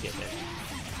just beat you again then.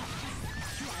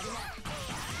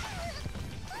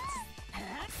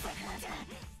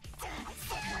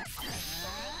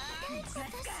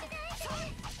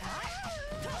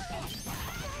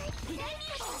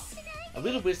 I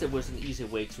really wish there was an easy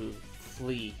way to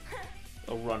flee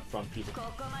or run from people.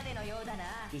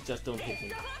 Please just don't hit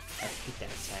me. I hate that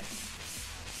attack.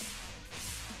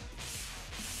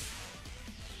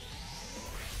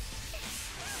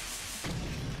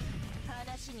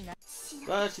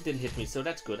 But she didn't hit me, so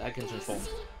that's good. I can transform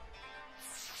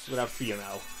without fear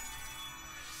now.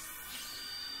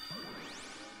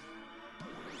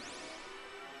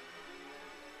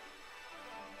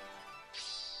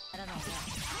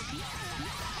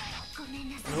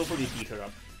 And hopefully beat her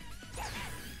up.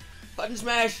 Button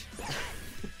smash!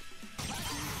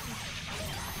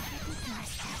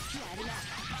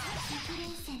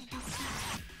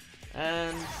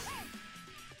 And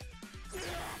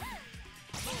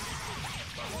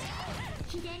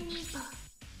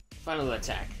final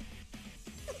attack.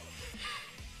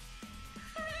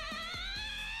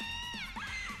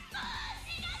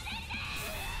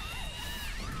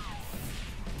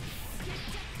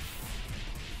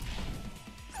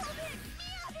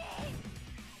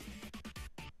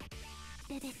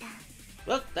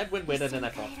 Well, that went better than I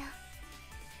thought.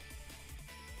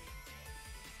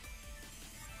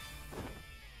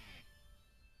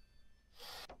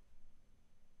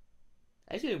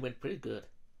 Actually, it went pretty good.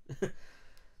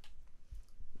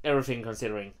 Everything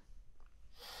considering.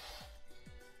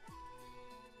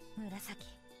 紫、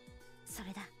そ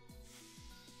れだ。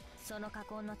その加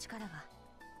工の力が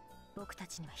僕た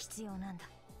ちには必要なんだ。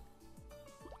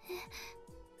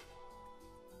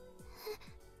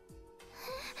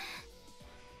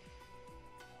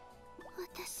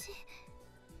私、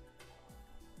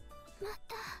ま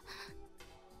た。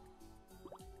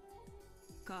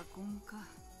加工か。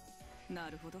な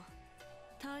るほど。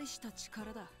大した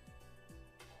力だ。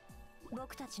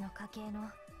僕たちの家系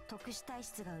の特殊体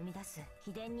質が生み出す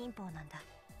秘伝忍法なんだ。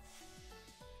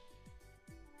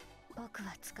僕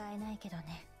は使えないけど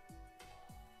ね。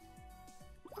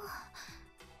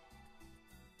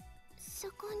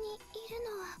そこにいる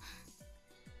のは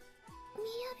み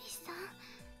やびさん。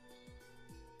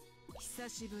久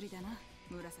しぶりだな、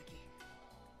紫。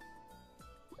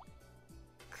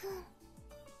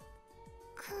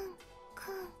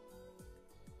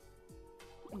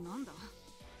なんだ？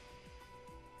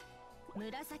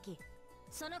紫、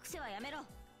その癖はやめろ。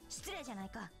失礼じゃない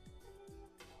か。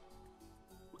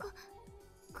ごめ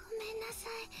んなさ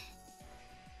い。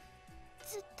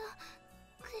ずっと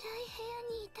暗い部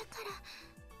屋にいたから、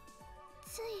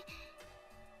つい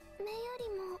目より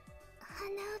も鼻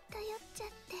を頼っちゃっ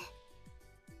て。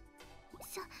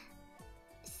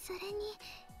それに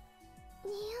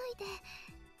匂いで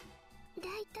だ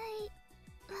いたい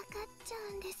分かっちゃ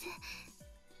うんで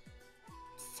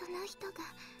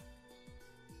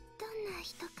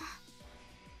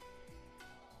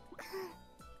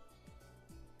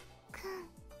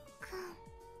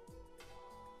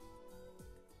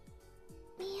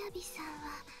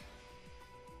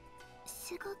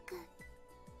すごく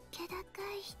気高い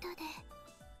人で、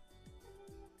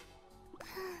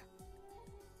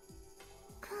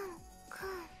く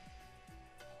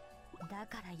んだ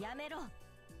からやめろ。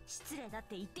失礼だっ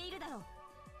て言っているだろう。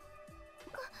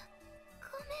ご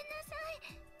めんなさ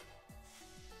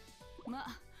い。ま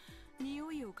あ匂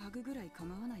いを嗅ぐぐらい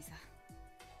構わないさ。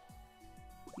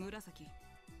紫、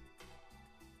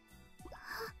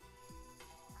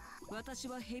私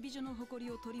は蛇女の誇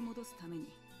りを取り戻すため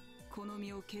にこの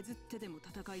身を削ってでも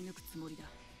戦い抜くつもりだ。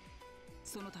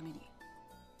そのために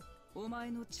お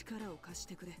前の力を貸し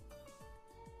てくれ。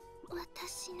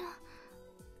私の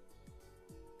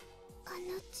あ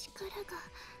の力が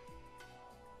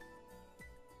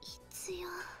必要。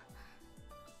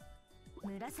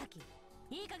紫、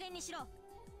いい加減にしろ。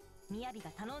雅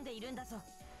が頼んでいるんだぞ。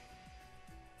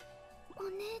お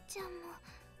姉ちゃんも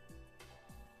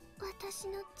私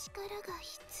の力が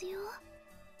必要？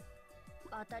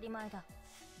当たり前だ。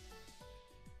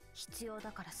必要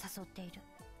だから誘っている。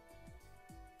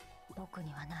僕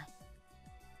にはない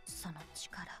その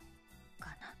力か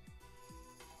な。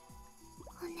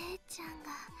お姉ちゃん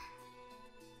が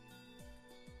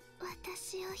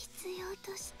私を必要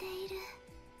としている。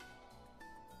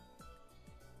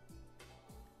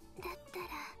だったら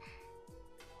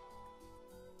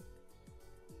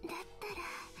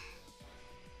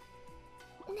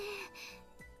ね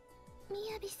え、み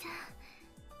やびさん、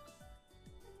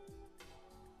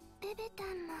ベベタン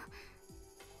も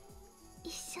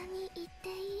一緒に行って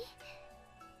いい？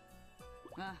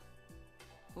ああ、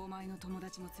お前の友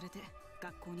達も連れて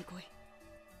学校に来い。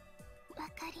わ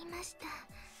かりました。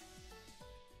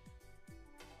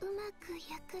うまく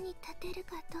役に立てる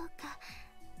かどうか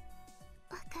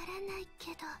わからない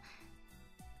けど、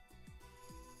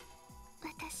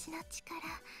私の力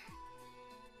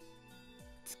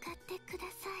使ってくだ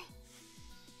さい。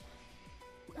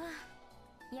あ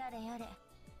あ、やれやれ。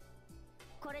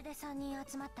これで3人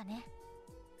集まったね。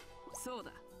そう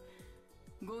だ、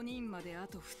5人まであ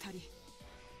と2人。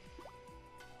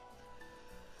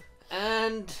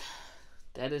 And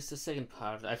that is the second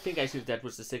part. I think actually that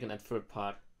was the second and third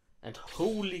part. And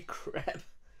holy crap,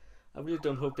 I really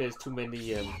don't hope there's too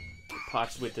many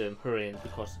parts with her in,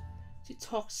 because she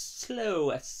talks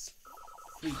slow as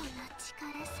freak. この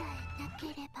力さえなけ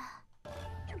れば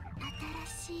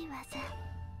新しい技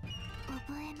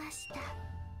覚えました。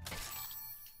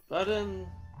 But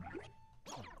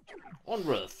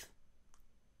onwards.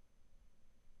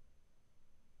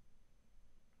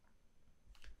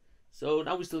 So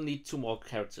now we still need 2 more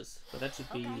characters, but that should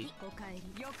be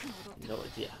no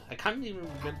idea. I can't even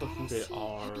remember who they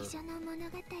are.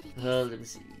 Let me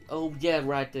see. Oh yeah,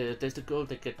 right. There's the girl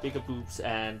that get bigger boobs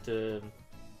and the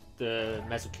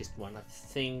masochist one. I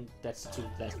think that's the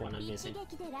last one I'm missing.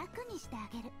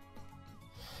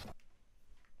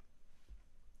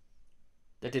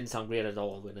 That didn't sound weird at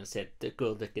all when I said the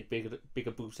girl that get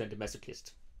bigger boobs and the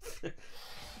masochist.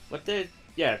 But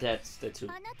yeah, that's the two.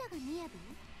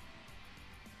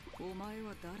 お前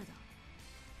は誰だ？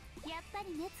やっぱり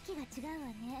目つきが違うわ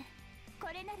ね。こ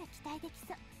れなら期待でき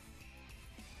そう。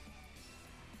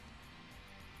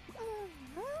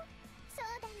そう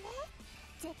だね。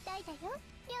絶対だよ、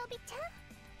りょうびちゃ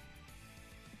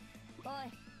ん。お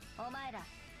い、お前ら。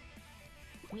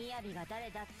みやびが誰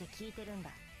だって聞いてるん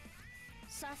だ。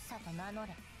さっさと名乗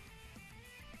れ。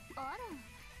あら、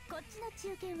こっちの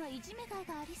中堅はいじめがい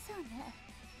がありそうね。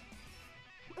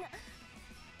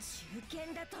中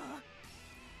堅だと？りょ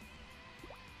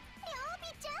うび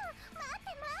ちゃん、待っ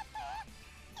て待っ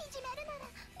て。いじめるなら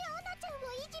りょうなちゃんを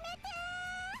いじめて。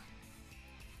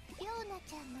りょうな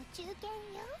ちゃんの中堅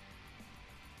よ。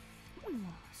も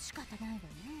う仕方ないわ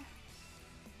ね。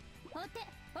お手、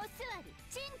お座り、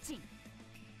ちんちん。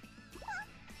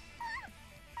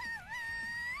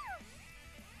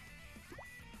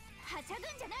はしゃぐん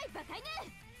じゃないバカ犬。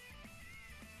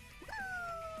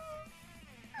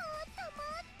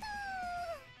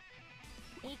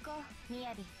行こう、み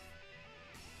やび。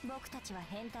僕たちは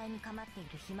変態に構っている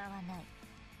暇はない。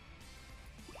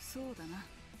そうだな。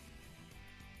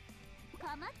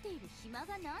構っている暇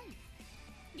がない？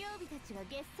両備たちが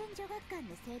月戦女学館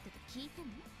の生徒と聞いたの？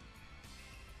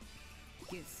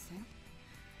月戦？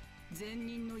善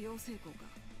人の養成校か。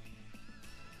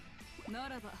な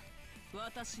らば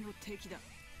私の敵だ。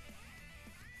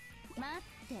待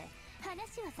って、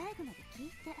話は最後まで聞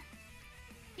いて。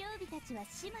両備たちは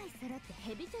姉妹揃って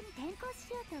蛇女に転校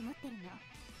しようと思ってるの。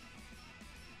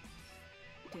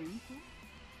転校？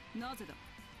なぜだ？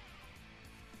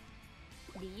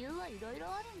理由はいろい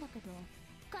ろあるんだけど、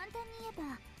簡単に言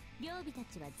えば両備た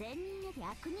ちは善人より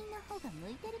悪人の方が向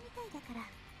いてるみたいだから。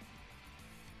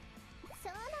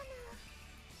そうなの。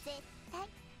絶対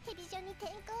ヘビ女に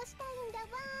転校したいんだわ。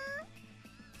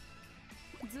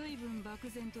ずいぶん漠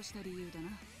然とした理由だ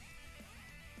な。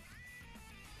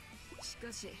し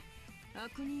かし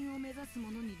悪人を目指す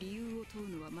者に理由を問う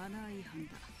のはマナー違反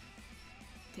だ。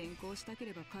転校したけ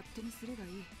れば勝手にすればい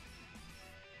い。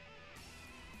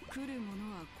来る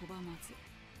者は拒まず、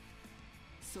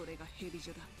それがヘビ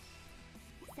女だ。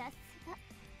さすが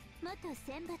元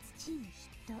選抜チーム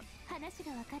筆頭、話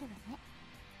がわかるわね。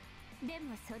で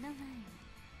もその前に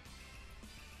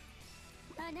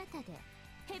あなたで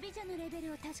ヘビ女のレベ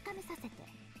ルを確かめさせて、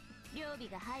両備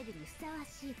が入るにふさわ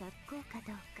しい学校か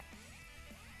どうか。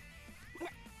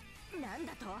なん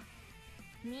だと？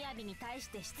みやびに対し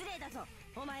て失礼だぞ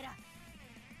お前ら。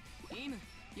イム、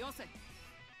よせ。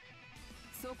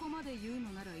そこまで言う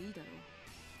のならいいだろう。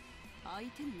相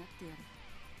手になってやる。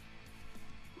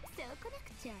そうこな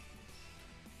くちゃ。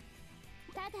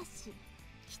ただし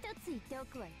一つ言ってお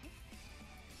くわよ。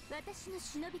私の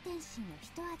忍び天心は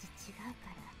一味違うか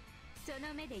ら、そ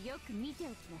の目でよく見てお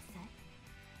きなさ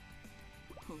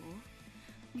い。ほう、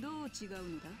どう違う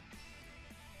のだ？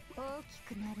大き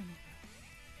くなる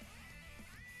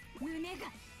のよ、胸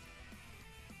が。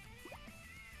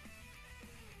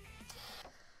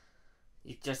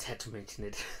You just had to mention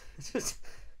it.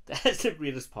 That's the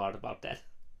weirdest part about that.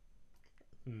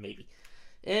 Maybe.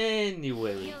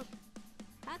 Anyway.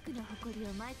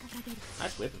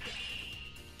 Nice weapon.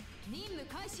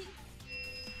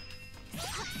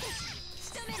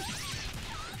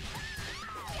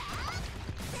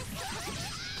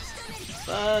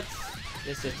 But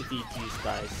let's just defeat these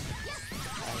guys.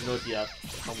 I have no idea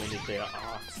how many there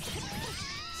are.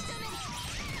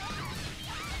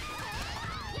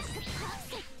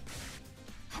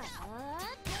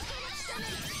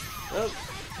 Well,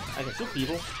 I can shoot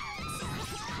people,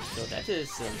 so that is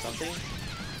something.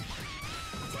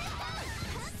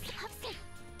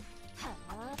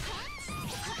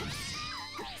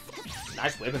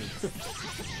 Nice weapon.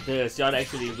 The shot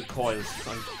actually recoils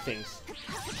on things.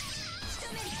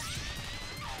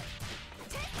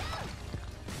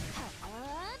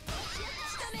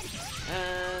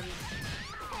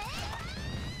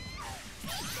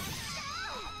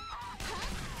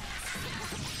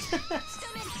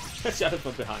 And shot it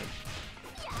from behind.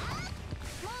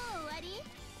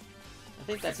 I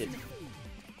think that's it.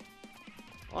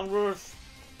 Onward.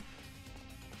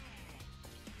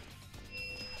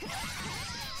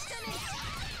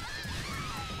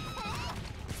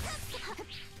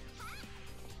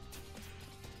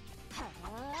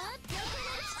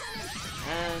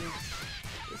 And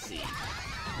let's see. I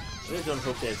really don't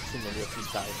hope there's too many of these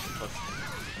guys, because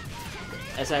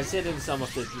as I said in some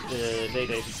of the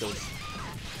later episodes,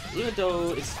 even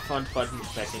though it's fun button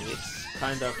smashing, it's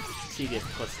kind of tedious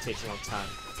because it takes a long time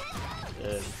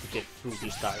to get through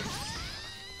these guys.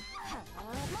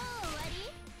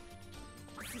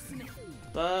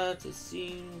 But it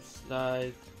seems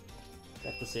like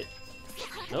that was it.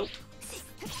 Nope.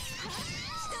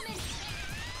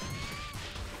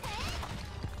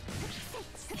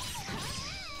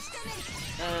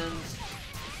 And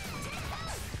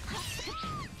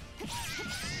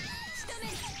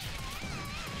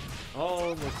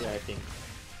almost there, I think.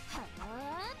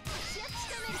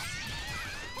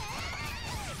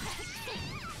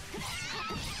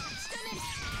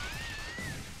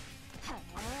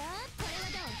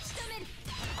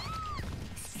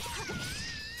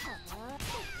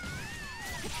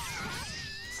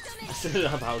 I still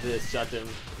love how they shot them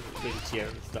with the chair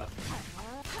and stuff.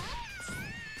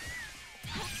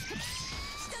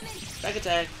 Back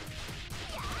attack!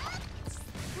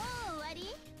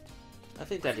 I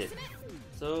think that did.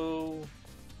 So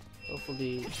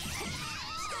hopefully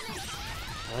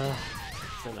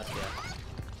still not there.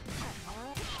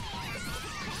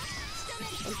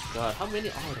 Oh god, how many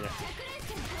are there?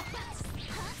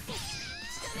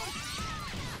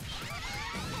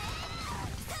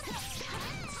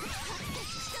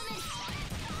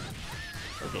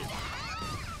 Okay.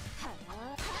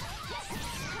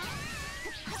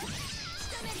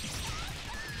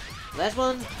 Last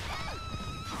one.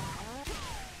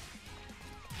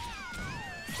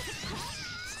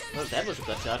 Well, that was a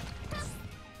good shot.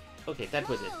 Okay, that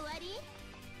was it.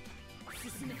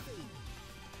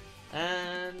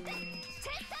 And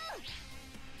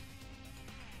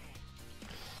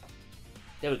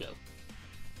there we go.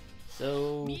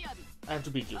 So I have to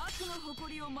beat you.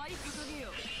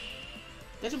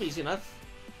 That should be easy enough,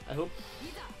 I hope.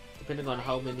 Depending on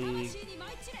how many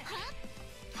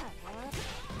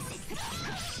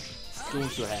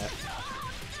goons you have.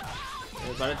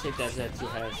 But I take that you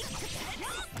have.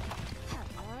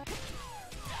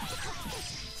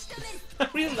 I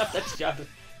really love that shot.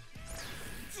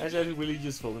 That's actually really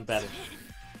useful in battle.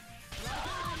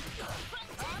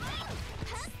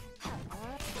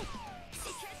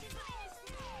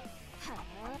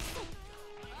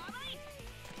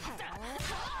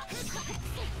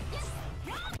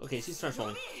 Okay, she's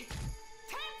transforming.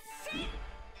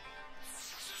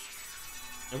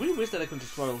 I really wish that I could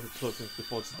destroy all the tokens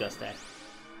before she does that.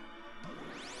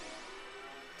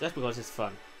 Just because it's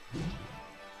fun.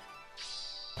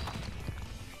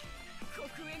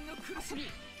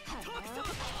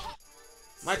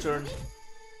 My turn.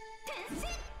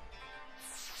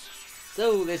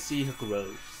 So let's see her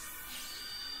grows.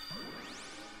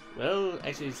 Well,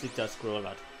 actually she does grow a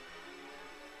lot.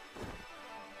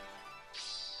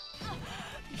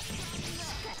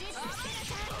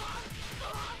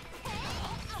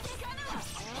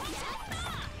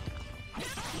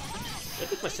 Where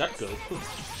did my shot go?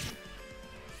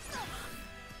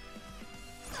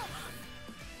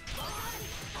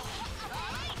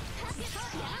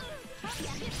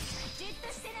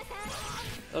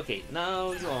 Okay,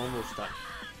 now you're almost done.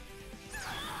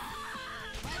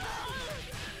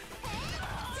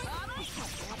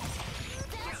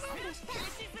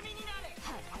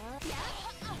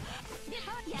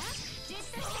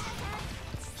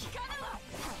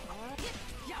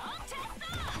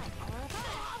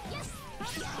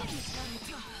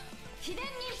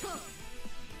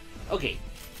 Okay,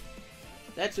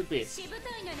 that should be it.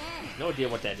 No idea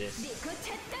what that is.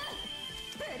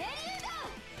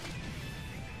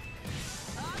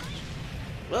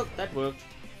 Well, that worked.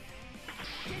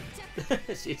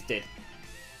 She's dead.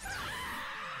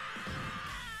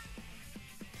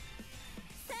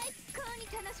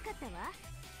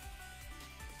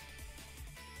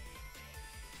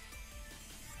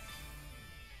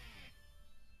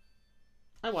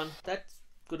 I won. That's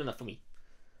good enough for me.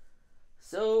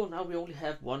 So now we only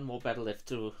have one more battle left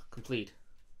to complete.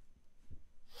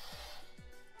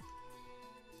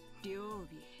 両備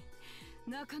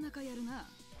なかなかやるな。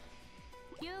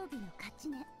両備の勝ち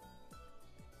ね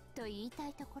と言いた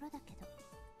いところだけど、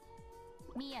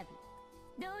みやび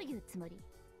どういうつもり？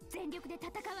全力で戦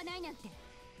わないなんて。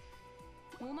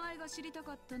お前が知りた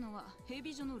かったのはヘ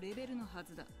ビ女のレベルのは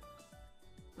ずだ。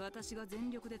私が全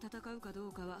力で戦うかど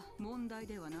うかは問題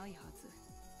ではないはず。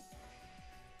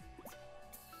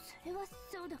それは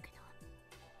そうだけど。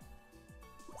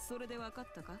それで分かっ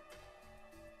たか？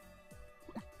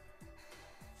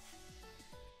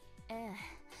ええ、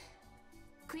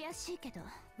悔しいけど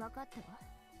分かったわ。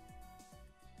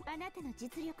あなたの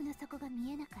実力の底が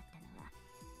見えなかったのは、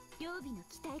両備の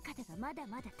鍛え方がまだ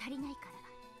まだ足りないか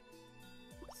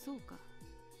ら。そうか。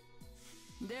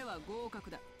では合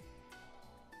格だ。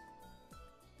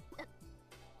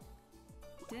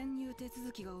転入手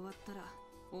続きが終わったら、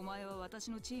お前は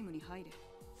私のチームに入れ。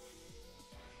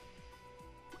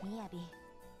みやび、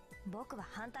僕は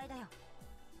反対だよ。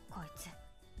こいつ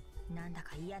なんだ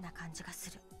か嫌な感じがす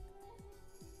る。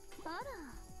あら、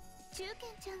中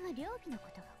堅ちゃんは両備のこ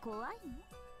とが怖いの？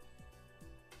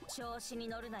調子に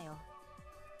乗るなよ。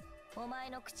お前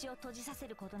の口を閉じさせ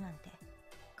ることなんて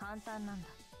簡単なんだ。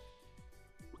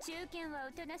中堅は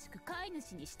おとなしく飼い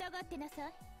主に従ってなさ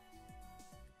い。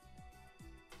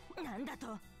なんだと？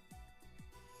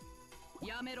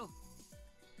やめろ。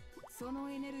その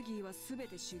エネルギーは全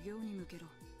て修行に向けろ。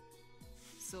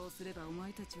そうすればお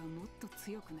前たちはもっと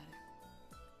強くなる。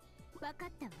分かっ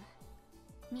たわ。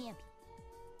みやび、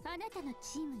あなたの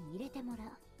チームに入れてもらう。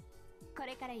こ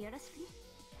れからよろしくね。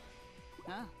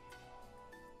ああ。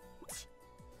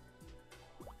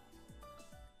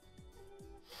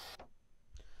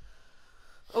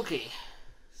Okay,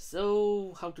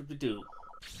 so how did we do?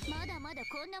 まだまだ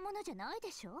こんなものじゃない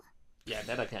でしょ? Yeah,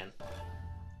 that I can.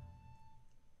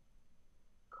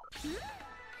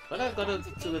 But I've got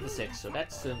to level 6, so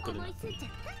that's good enough.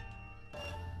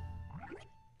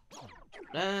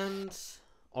 And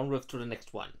onward to the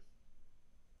next one.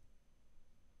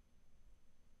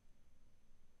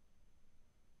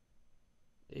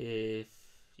 If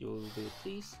you'll do it,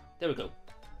 please. There we go.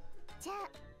 じゃあ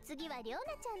次はりょう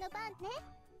なちゃんの番ね。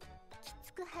き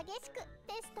つく激しく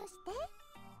テストして。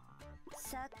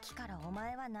さっきからお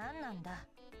前は何なんだ？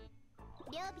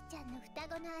りょうびちゃんの双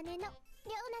子の姉のりょ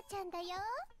うなちゃんだよ。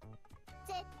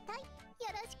絶対よ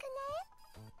ろしくね。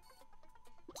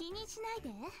気にしないで。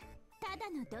ただ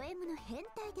のド M の変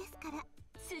態ですから。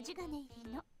筋金入り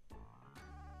の。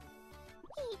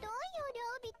ひどいより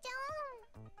ょうびちゃ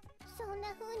ん。そん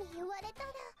な風に言われた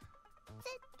ら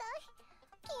絶対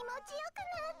気持ちよく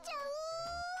なっちゃ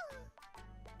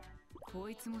う。こ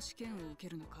いつも試験を受け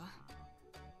るのか？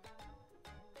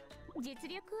実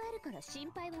力あるから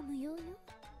心配は無用よ。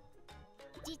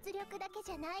実力だけ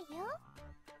じゃないよ。おっ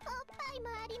ぱぱいも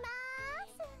ありま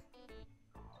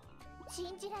す。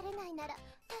信じられないなら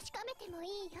確かめてもいい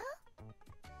よ。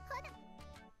ほ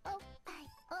ら、おっぱい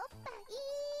おっぱい。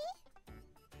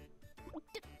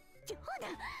ジョーナ、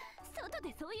外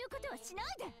でそういうことはしない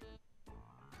で。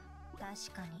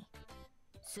確かに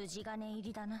筋金入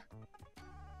りだな。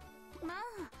まあ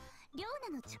リョ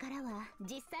ーナの力は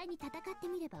実際に戦って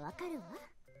みればわかるわ。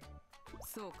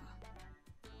そうか、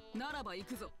ならば行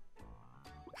くぞ。は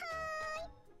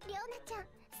ーい、リョーナちゃん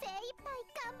精一杯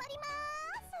頑張ります。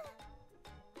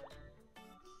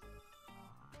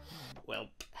 Well,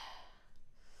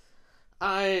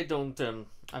 I will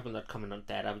not comment on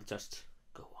that. I will just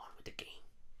go on with the game.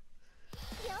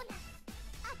 リョーナ、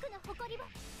悪の誇りを舞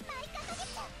い掲げ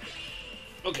ちゃ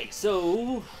う。 Okay,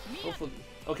 so hopefully,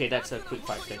 okay, that's a quick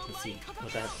fight then to see,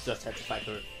 because I just had to fight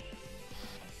her.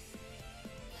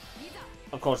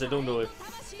 Of course, I don't know if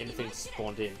anything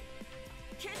spawned in,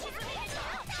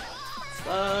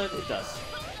 but it does.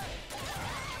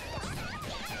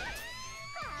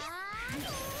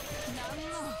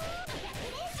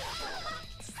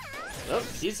 Oh,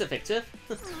 she's effective.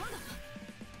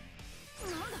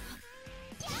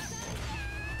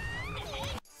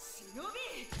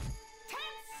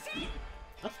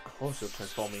 Of course you're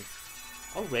transforming.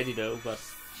 Already though, but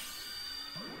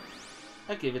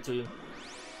I'll give it to you.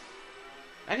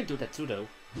 I can do that too though.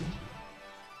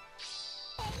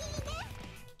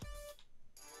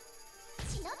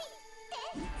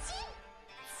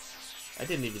 I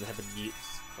didn't even have a need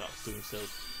while I was doing so.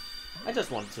 I just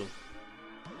wanted to.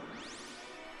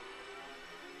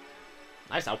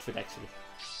 Nice outfit actually.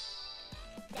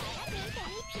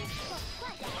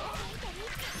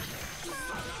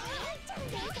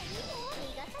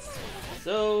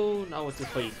 So now it's to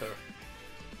fight her.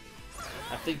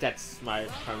 I think that's my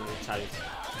primary target.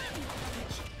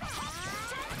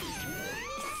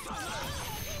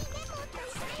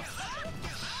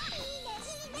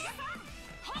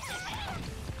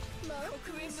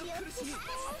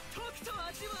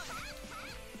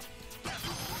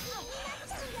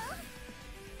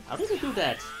 How did they do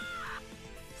that?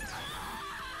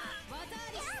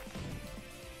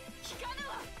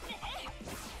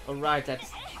 Alright,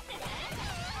 that's...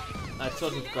 I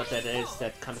totally forgot that there is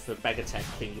that kind of a back attack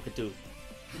thing you could do.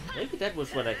 Maybe that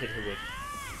was what I hit her with.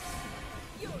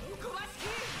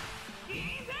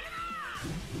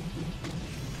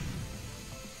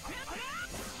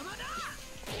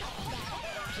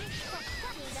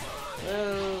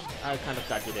 Well, I kind of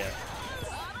got you there.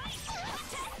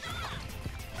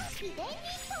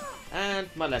 And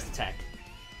my last attack.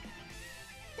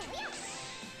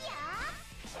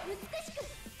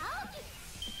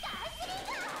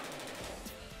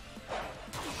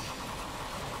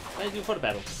 Thank you for the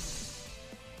battle.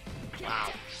 Wow.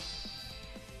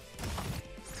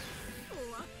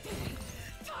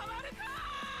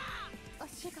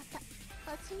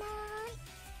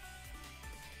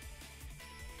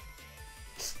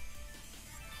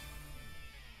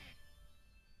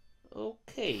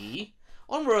 Okay.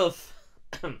 Onward.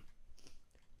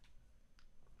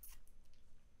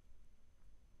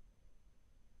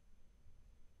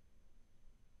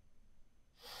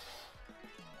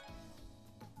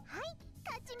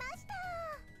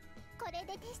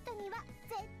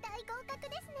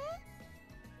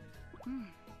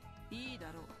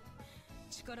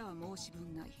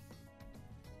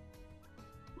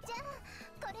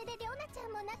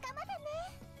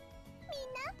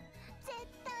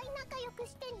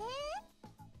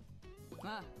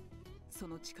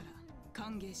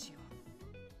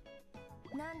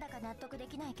なんだか納得で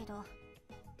きないけど、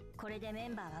これでメ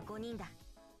ンバーは5人だ。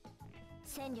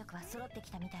戦力は揃って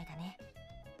きたみたいだね。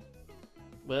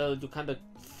Well, you kind of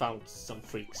found some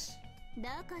freaks.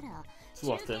 だから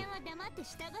中堅は黙って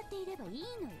従っていればいい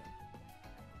のよ。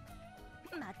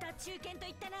また中堅と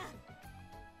言ったな。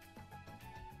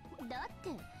だって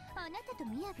あなたと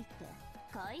みやびって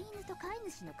飼い犬と飼い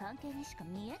主の関係にしか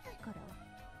見えないから。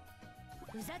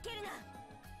ふざけるな。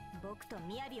僕と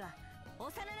みやびは幼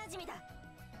馴染だ。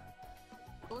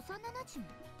幼馴染？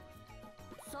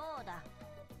そうだ。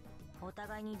お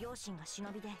互いに両親が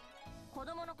忍びで子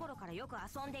供の頃からよく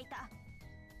遊んでいた。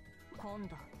今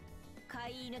度飼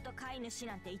い犬と飼い主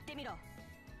なんて言ってみろ。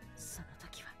その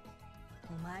時は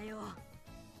お前を。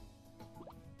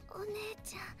お姉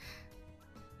ちゃ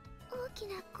ん、大き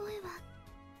な声は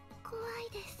怖い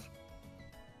です。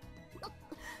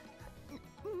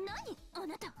何あ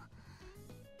なた、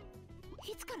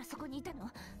いつからそこにいたの？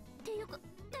っていうか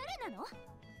誰なの？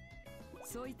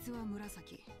そいつは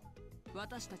紫、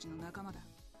私たちの仲間だ。へ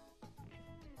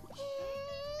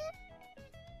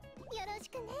え、よろし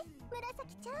くね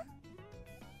紫ちゃん。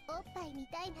おっぱい見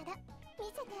たいなら見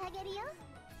せてあげるよ。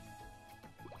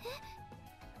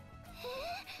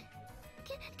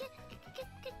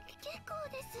結構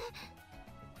です。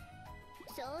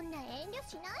そんな遠慮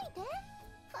しないで。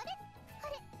あれあ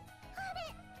れあ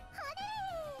れあれ。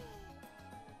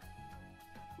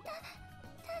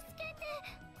助けて。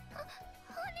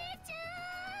お姉ちゃ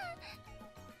ん。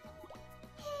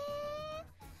へ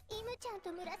え、イムちゃん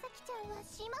と紫ちゃんは姉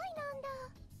妹なんだ。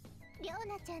りょう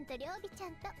なちゃんとりょうびちゃ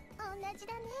んと同じ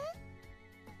だね。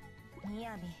み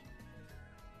やび、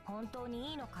本当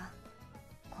にいいのか、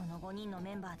この5人の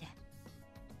メンバーで。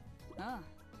ああ、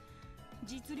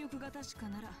実力が確か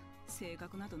なら性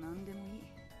格など何でもいい。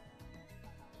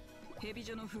蛇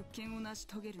女の復権を成し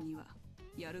遂げるには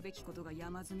やるべきことが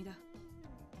山積みだ。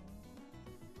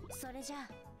それじゃあ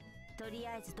とり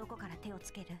あえずどこから手を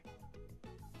つける？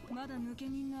まだ抜け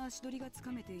人の足取りがつ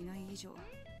かめていない以上、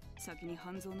先に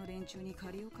半蔵の連中に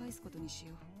借りを返すことにし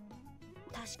よ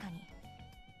う。確かに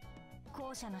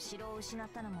後者の城を失っ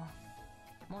たのも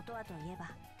元はといえ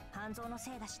ば半蔵の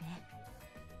せいだしね。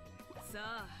さ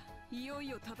あ、いよい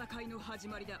よ戦いの始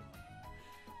まりだ。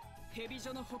蛇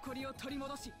女の誇りを取り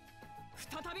戻し、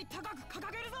再び高く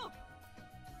掲げるぞ。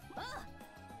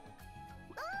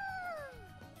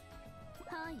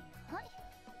はいはい。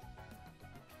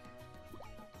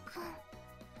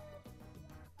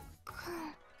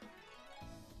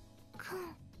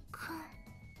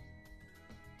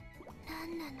な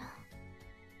んなの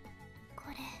こ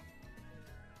れ。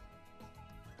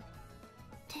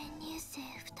転入生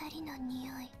2人の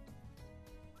匂い。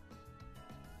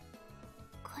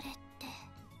これって。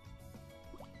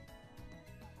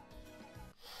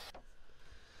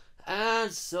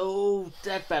And so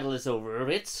that battle is over a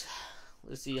bit.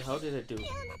 Let's see, how did I do?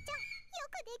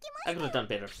 I could have done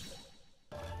better.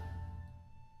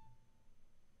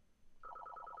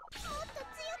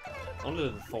 Only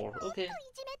level 4, okay.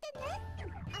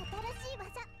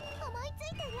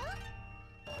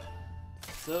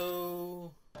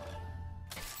 So...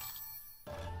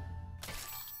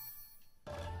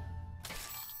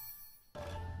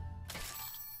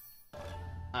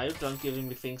 Are you done giving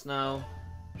me things now?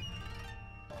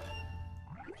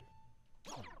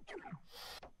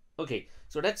 Okay,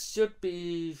 so that should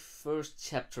be first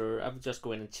chapter. I will just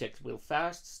go in and check real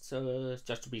fast, so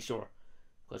just to be sure,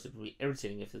 because it would be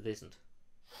irritating if it isn't.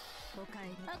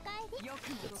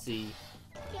 Let's see.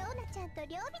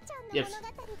 Yes.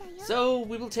 So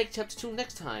we will take chapter 2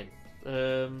 next time.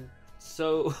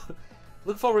 So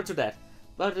look forward to that.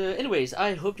 But anyways,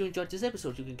 I hope you enjoyed this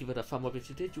episode. You can give it a thumb up if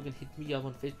you did. You can hit me up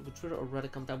on Facebook or Twitter, or write a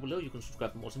comment down below. You can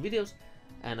subscribe for more awesome videos.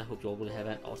 And I hope you all will have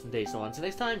an awesome day. So until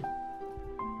next time,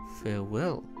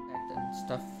 farewell. And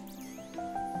stuff.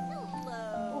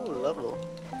 Oh, level.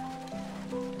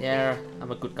 Yeah,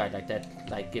 I'm a good guy like that.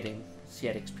 Like getting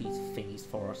shared XP thingies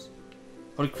for us.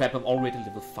 Holy crap, I'm already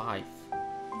level 5.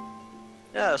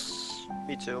 Yes,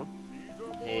 me too.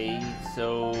 Hey,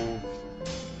 so...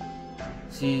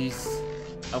 She's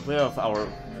aware of our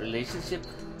relationship?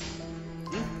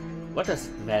 What does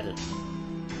it matter?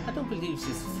 I don't believe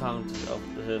she's fond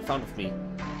of me.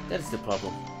 That is the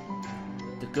problem.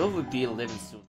 The girl will be 11 soon.